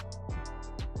Bible.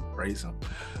 Praise him.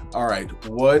 All right.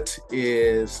 What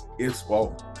is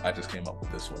well, I just came up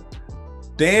with this one.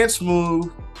 Dance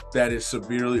move that is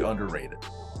severely underrated.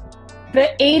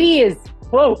 The 80s.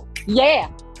 Whoa.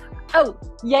 Yeah. Oh,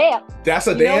 yeah. That's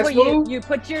a dance move? You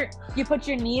put your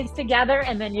knees together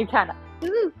and then you kind of,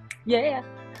 ooh, yeah.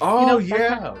 Oh,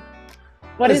 yeah.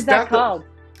 What is that called?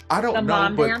 I don't know. The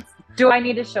mom dance? Do I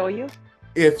need to show you?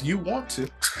 If you want to.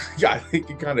 Yeah, I think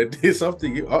you kind of did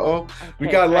something. Uh-oh. Okay, we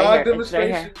got a live right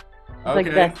demonstration. It's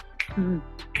like this.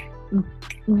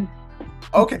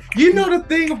 Okay. You know the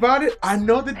thing about it? I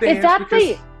know the dance.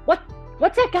 Exactly.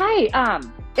 What's that guy?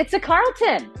 It's a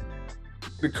Carlton.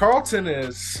 The Carlton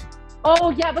is...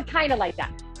 Oh, yeah, but kind of like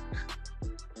that.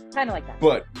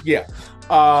 But, yeah.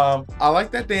 I like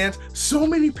that dance. So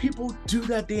many people do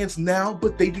that dance now,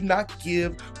 but they do not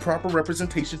give proper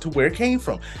representation to where it came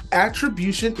from.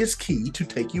 Attribution is key to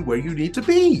take you where you need to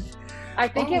be. I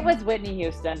think it was Whitney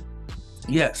Houston.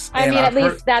 Yes. I mean, at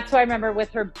least that's what I remember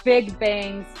with her big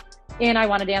bangs in I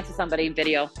Want to Dance with Somebody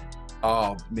video.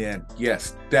 Oh, man.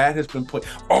 Yes. That has been put.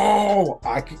 Oh,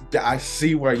 I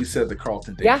see why you said the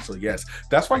Carlton dance. Yeah. So, yes.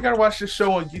 That's why I got to watch this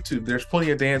show on YouTube. There's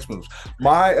plenty of dance moves.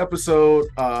 My dance for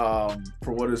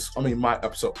what it's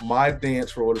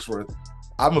worth,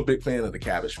 I'm a big fan of the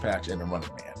Cabbage Patch and the Running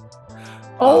Man.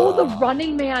 Oh, the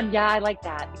Running Man. Yeah, I like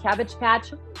that. The Cabbage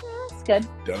Patch. That's good.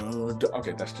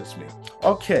 Okay, that's just me.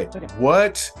 Okay.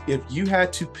 What if you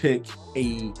had to pick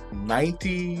a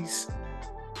 90s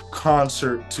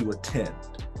concert to attend,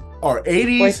 or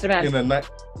 80s in a night?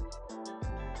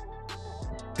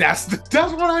 That's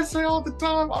what I say all the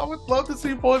time. I would love to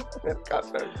see Boyz II Men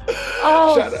concert.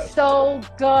 Oh, so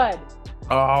good.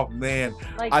 Oh man,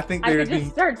 like, I think I could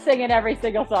just start singing every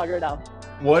single song right now.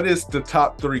 What is the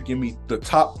top three? Give me the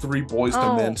top three Boyz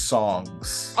II Men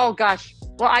songs. Oh gosh,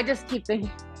 well I just keep thinking,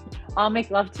 "I'll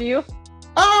Make Love to You."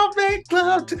 I'll make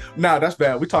love to. Nah, that's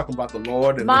bad. We're talking about the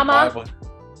Lord and Mama. the Bible.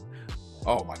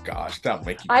 Oh my gosh, that'll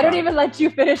make you cry. I don't even let you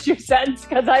finish your sentence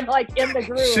because I'm like in the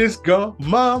groove. She's gone,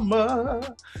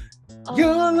 Mama.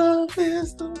 Your love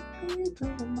is the beat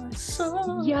of my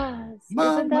soul. Yes.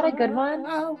 Mama, isn't that a good one?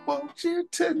 I want you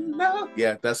to know.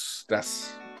 Yeah, that's.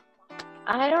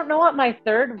 I don't know what my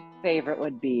third favorite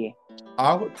would be.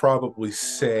 I would probably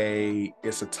say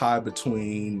it's a tie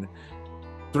between.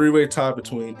 Three-way tie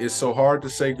between It's So Hard to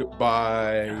Say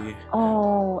Goodbye.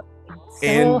 Oh,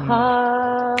 so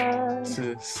hard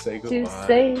to say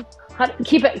goodbye.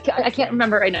 Keep it. I can't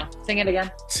remember right now. Sing it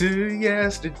again. To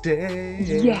yesterday.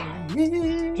 Yeah.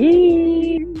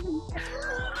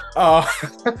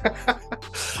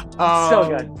 So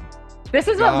good. This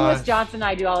is what Lewis Johnson and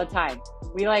I do all the time.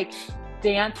 We like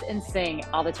dance and sing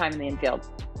all the time in the infield.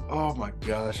 Oh my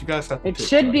gosh, you guys have to. It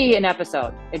should be an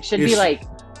episode. It should be like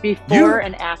before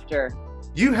and after.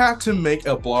 You have to make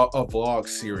a vlog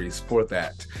series for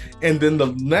that. And then the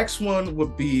next one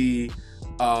would be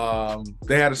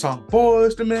they had a song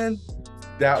Boyz II Men.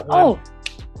 That one. Oh,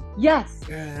 yes.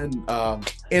 And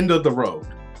End of the Road.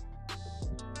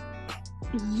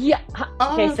 Yeah.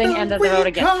 Okay, sing End of the Road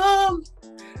again. Come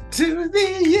to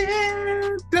the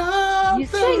end of you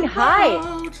sing high.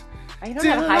 I don't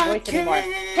have a high voice anymore.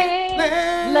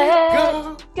 Can't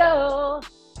let go.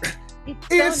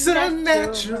 It's a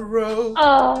natural.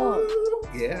 Oh.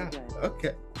 Yeah.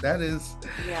 Okay. That is.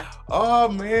 Yeah. Oh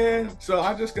man. So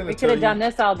I'm just gonna. We could have done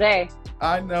this all day.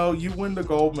 I know you win the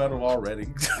gold medal already.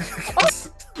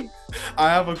 I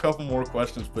have a couple more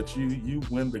questions, but you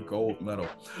win the gold medal.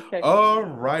 Okay.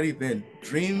 Alrighty then.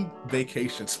 Dream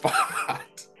vacation spot.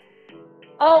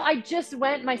 Oh, I just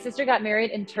went. My sister got married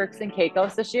in Turks and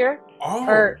Caicos this year.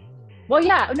 Oh. Well,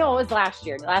 yeah. No, it was last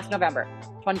November,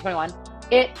 2021.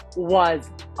 It was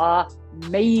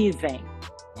amazing.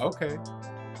 Okay.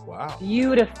 Wow.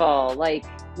 Beautiful. Like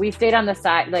we stayed on the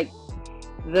side, like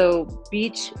the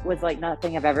beach was like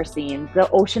nothing I've ever seen. The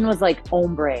ocean was like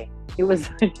ombre. It was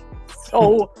like,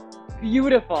 so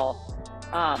beautiful.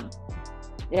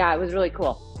 Yeah, it was really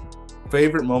cool.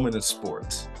 Favorite moment in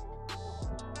sports?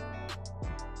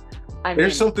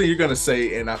 There's something you're gonna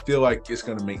say, and I feel like it's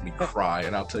gonna make me cry,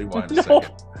 and I'll tell you why in a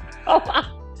second.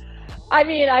 Oh, I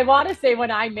mean, I want to say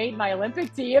when I made my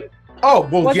Olympic team. Oh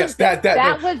well, yes,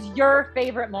 that was your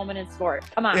favorite moment in sport.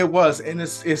 Come on, it was, and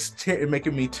it's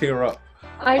making me tear up.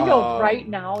 I know. Right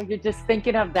now, you're just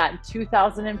thinking of that in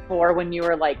 2004 when you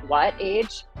were like what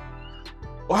age?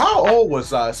 Well, how old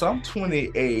was I? So I'm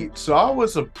 28. So I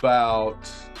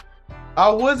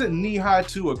wasn't knee high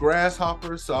to a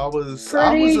grasshopper. So I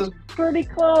was pretty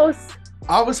close.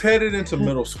 I was headed into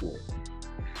middle school.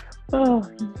 Oh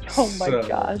my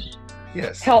gosh.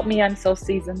 Yes. Help me, I'm so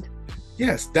seasoned.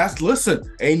 Yes, listen,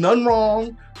 ain't nothing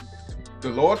wrong. the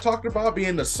Lord talked about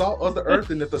being the salt of the earth,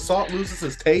 and if the salt loses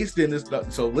its taste, then it's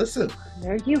not. So listen.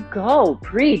 There you go.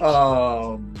 Preach.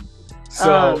 So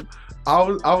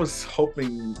I was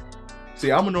hoping.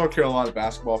 See, I'm a North Carolina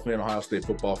basketball fan, Ohio State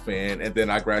football fan, and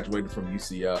then I graduated from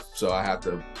UCF, so I have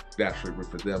to naturally root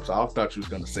for them. So I thought you was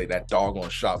going to say that doggone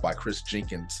shot by Chris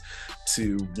Jenkins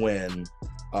to win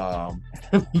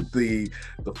the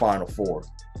Final Four.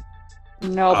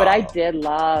 No, but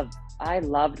I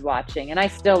loved watching, and I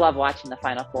still love watching the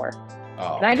Final Four.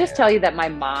 Can I just tell you that my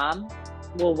mom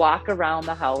will walk around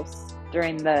the house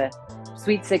during the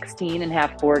Sweet 16 and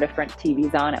have 4 different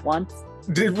TVs on at once?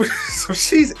 So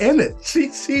she's in it.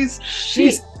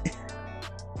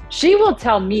 She will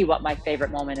tell me what my favorite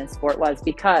moment in sport was,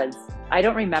 because I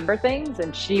don't remember things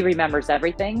and she remembers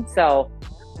everything. So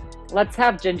let's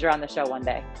have Ginger on the show one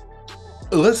day.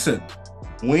 Listen,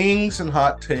 wings and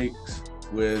hot takes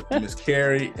with Miss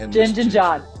Carrie and Ginge and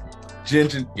John.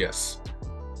 Ginge, yes.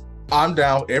 I'm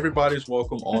down. Everybody's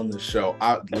welcome on the show.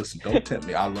 Listen, don't tempt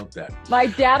me. I love that. My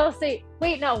dad will say,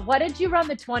 wait, no, what did you run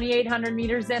the 2,800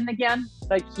 meters in again?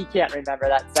 Like, he can't remember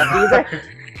that stuff either.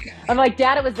 I'm like,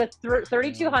 Dad, it was the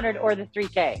 3,200 or the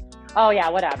 3K. Oh, yeah,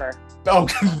 whatever. Oh,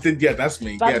 yeah, that's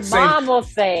me. But Mom will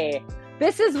say,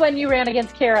 this is when you ran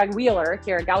against Kara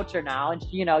Goucher now, and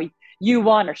you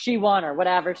won or she won or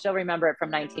whatever. She'll remember it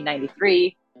from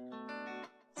 1993.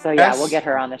 So, yeah, we'll get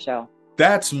her on the show.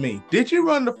 That's me. Did you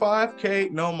run the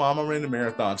 5K? No, Mom, I ran the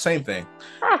marathon. Same thing.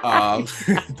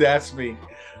 That's me.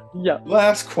 Yeah.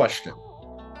 Last question.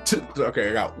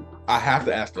 Okay, I have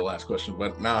to ask the last question,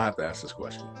 but now I have to ask this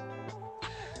question.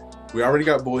 We already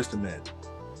got Boyz II Men.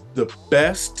 The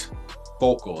best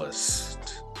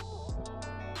vocalist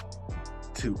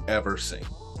to ever sing.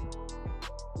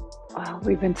 Oh,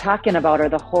 we've been talking about her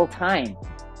the whole time.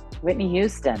 Whitney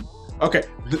Houston. Okay,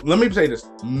 let me say this.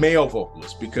 Male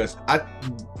vocalist, because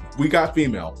we got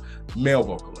female. Male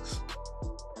vocalist.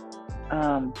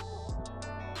 Oh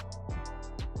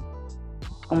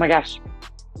my gosh.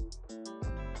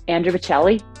 Andrew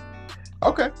Bocelli.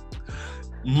 Okay.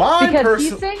 Because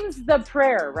he sings the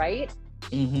prayer, right?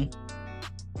 Mm-hmm.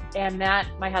 And that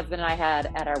my husband and I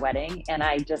had at our wedding, and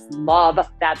I just love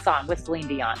that song with Celine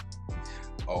Dion.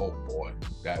 Oh boy,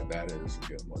 that is a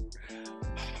good one.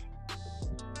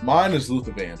 Mine is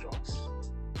Luther Vandross.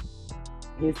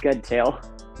 He's good too.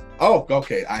 Oh,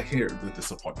 okay. I hear the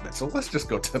disappointment. So let's just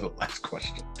go to the last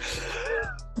question.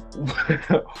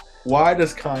 Why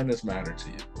does kindness matter to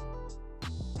you?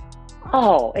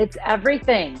 Oh, it's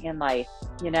everything in life,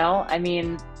 I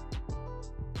mean,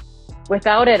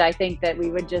 without it, I think that we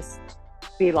would just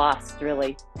be lost,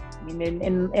 really. I mean,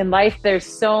 in life, there's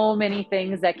so many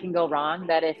things that can go wrong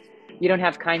that if you don't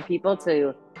have kind people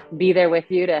to be there with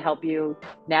you to help you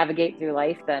navigate through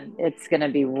life, then it's going to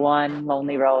be one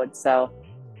lonely road. So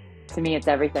to me, it's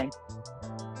everything.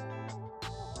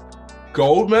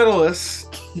 Gold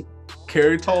medalist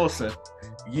Carrie Tollefson,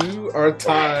 you are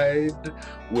tied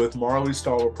with Marley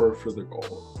Stolper for the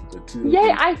gold.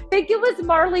 Yeah, I think it was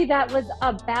Marley that was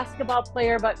a basketball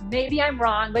player, but maybe I'm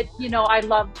wrong. But I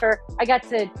loved her. I get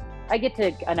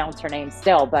to announce her name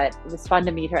still, but it was fun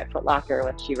to meet her at Foot Locker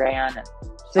when she ran. And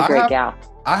she's a great gal.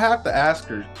 I have to ask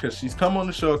her, because she's come on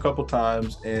the show a couple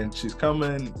times, and she's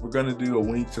coming. We're going to do a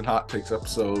Winks and Hot Takes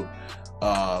episode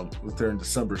with her in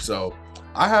December. So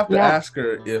I have to ask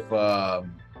her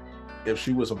if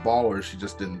she was a baller. She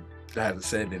just hadn't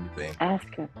said anything.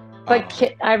 Ask her.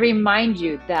 But I remind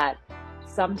you that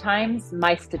sometimes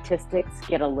my statistics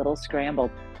get a little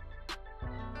scrambled.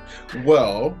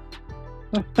 Well,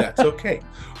 that's okay.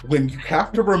 When you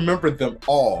have to remember them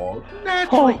all,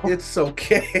 naturally, it's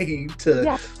okay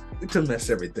to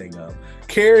mess everything up.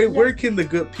 Carrie, where can the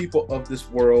good people of this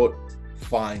world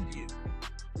find you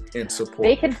and support?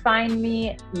 They can find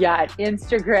me, at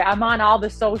Instagram. I'm on all the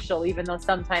social, even though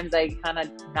sometimes I kind of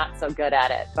not so good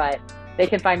at it. But they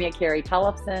can find me at Carrie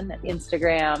Tollefson at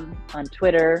Instagram, on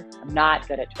Twitter. I'm not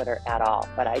good at Twitter at all,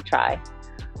 but I try.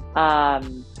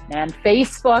 And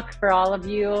Facebook for all of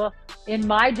you in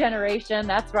my generation.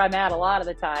 That's where I'm at a lot of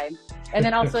the time. And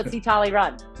then also at Citali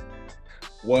Run.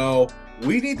 Well,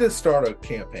 we need to start a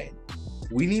campaign.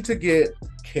 We need to get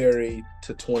Carrie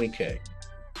to 20K.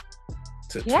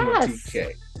 To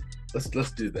 20K.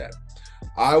 Let's do that.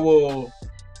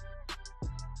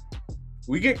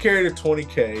 We get Carrie to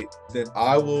 20K, then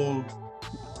I will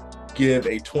give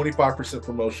a 25%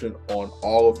 promotion on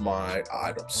all of my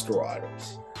store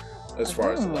items. As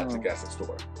far as the lactic acid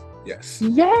store. Yes.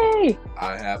 Yay!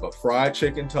 I have a fried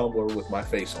chicken tumbler with my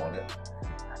face on it.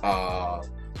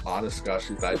 Honest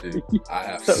gosh, I do. I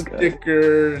have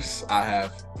stickers. Good. I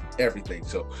have everything.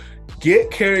 So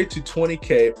get Carrie to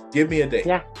 20K. Give me a date.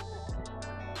 Yeah.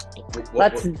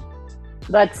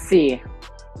 Let's see.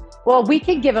 Well, we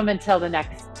can give them until the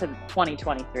next to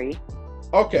 2023.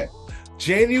 Okay,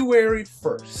 January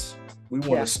 1st. We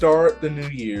want to start the new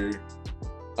year,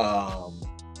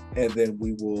 and then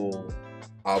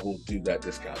I will do that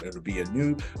discount. It'll be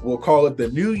we'll call it the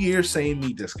New Year Same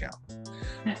Me discount.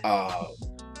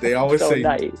 They always say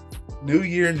nice. New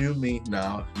Year, new me.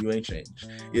 No, you ain't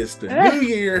changed. It's the New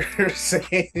Year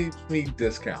Same Me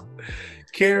discount.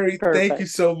 Carrie, Thank you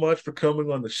so much for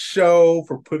coming on the show,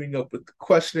 for putting up with the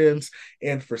questions,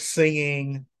 and for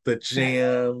singing the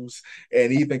jams,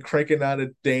 and even cranking out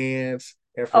a dance,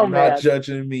 and for not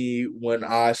judging me when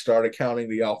I started counting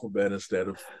the alphabet instead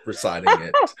of reciting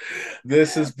it.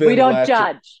 This has been. We don't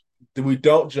judge. We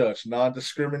don't judge.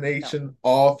 Non-discrimination. No.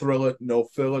 All thriller, no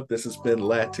filler. This has been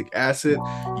Lactic Acid.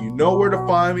 You know where to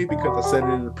find me because I said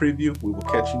it in the preview. We will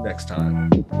catch you next time.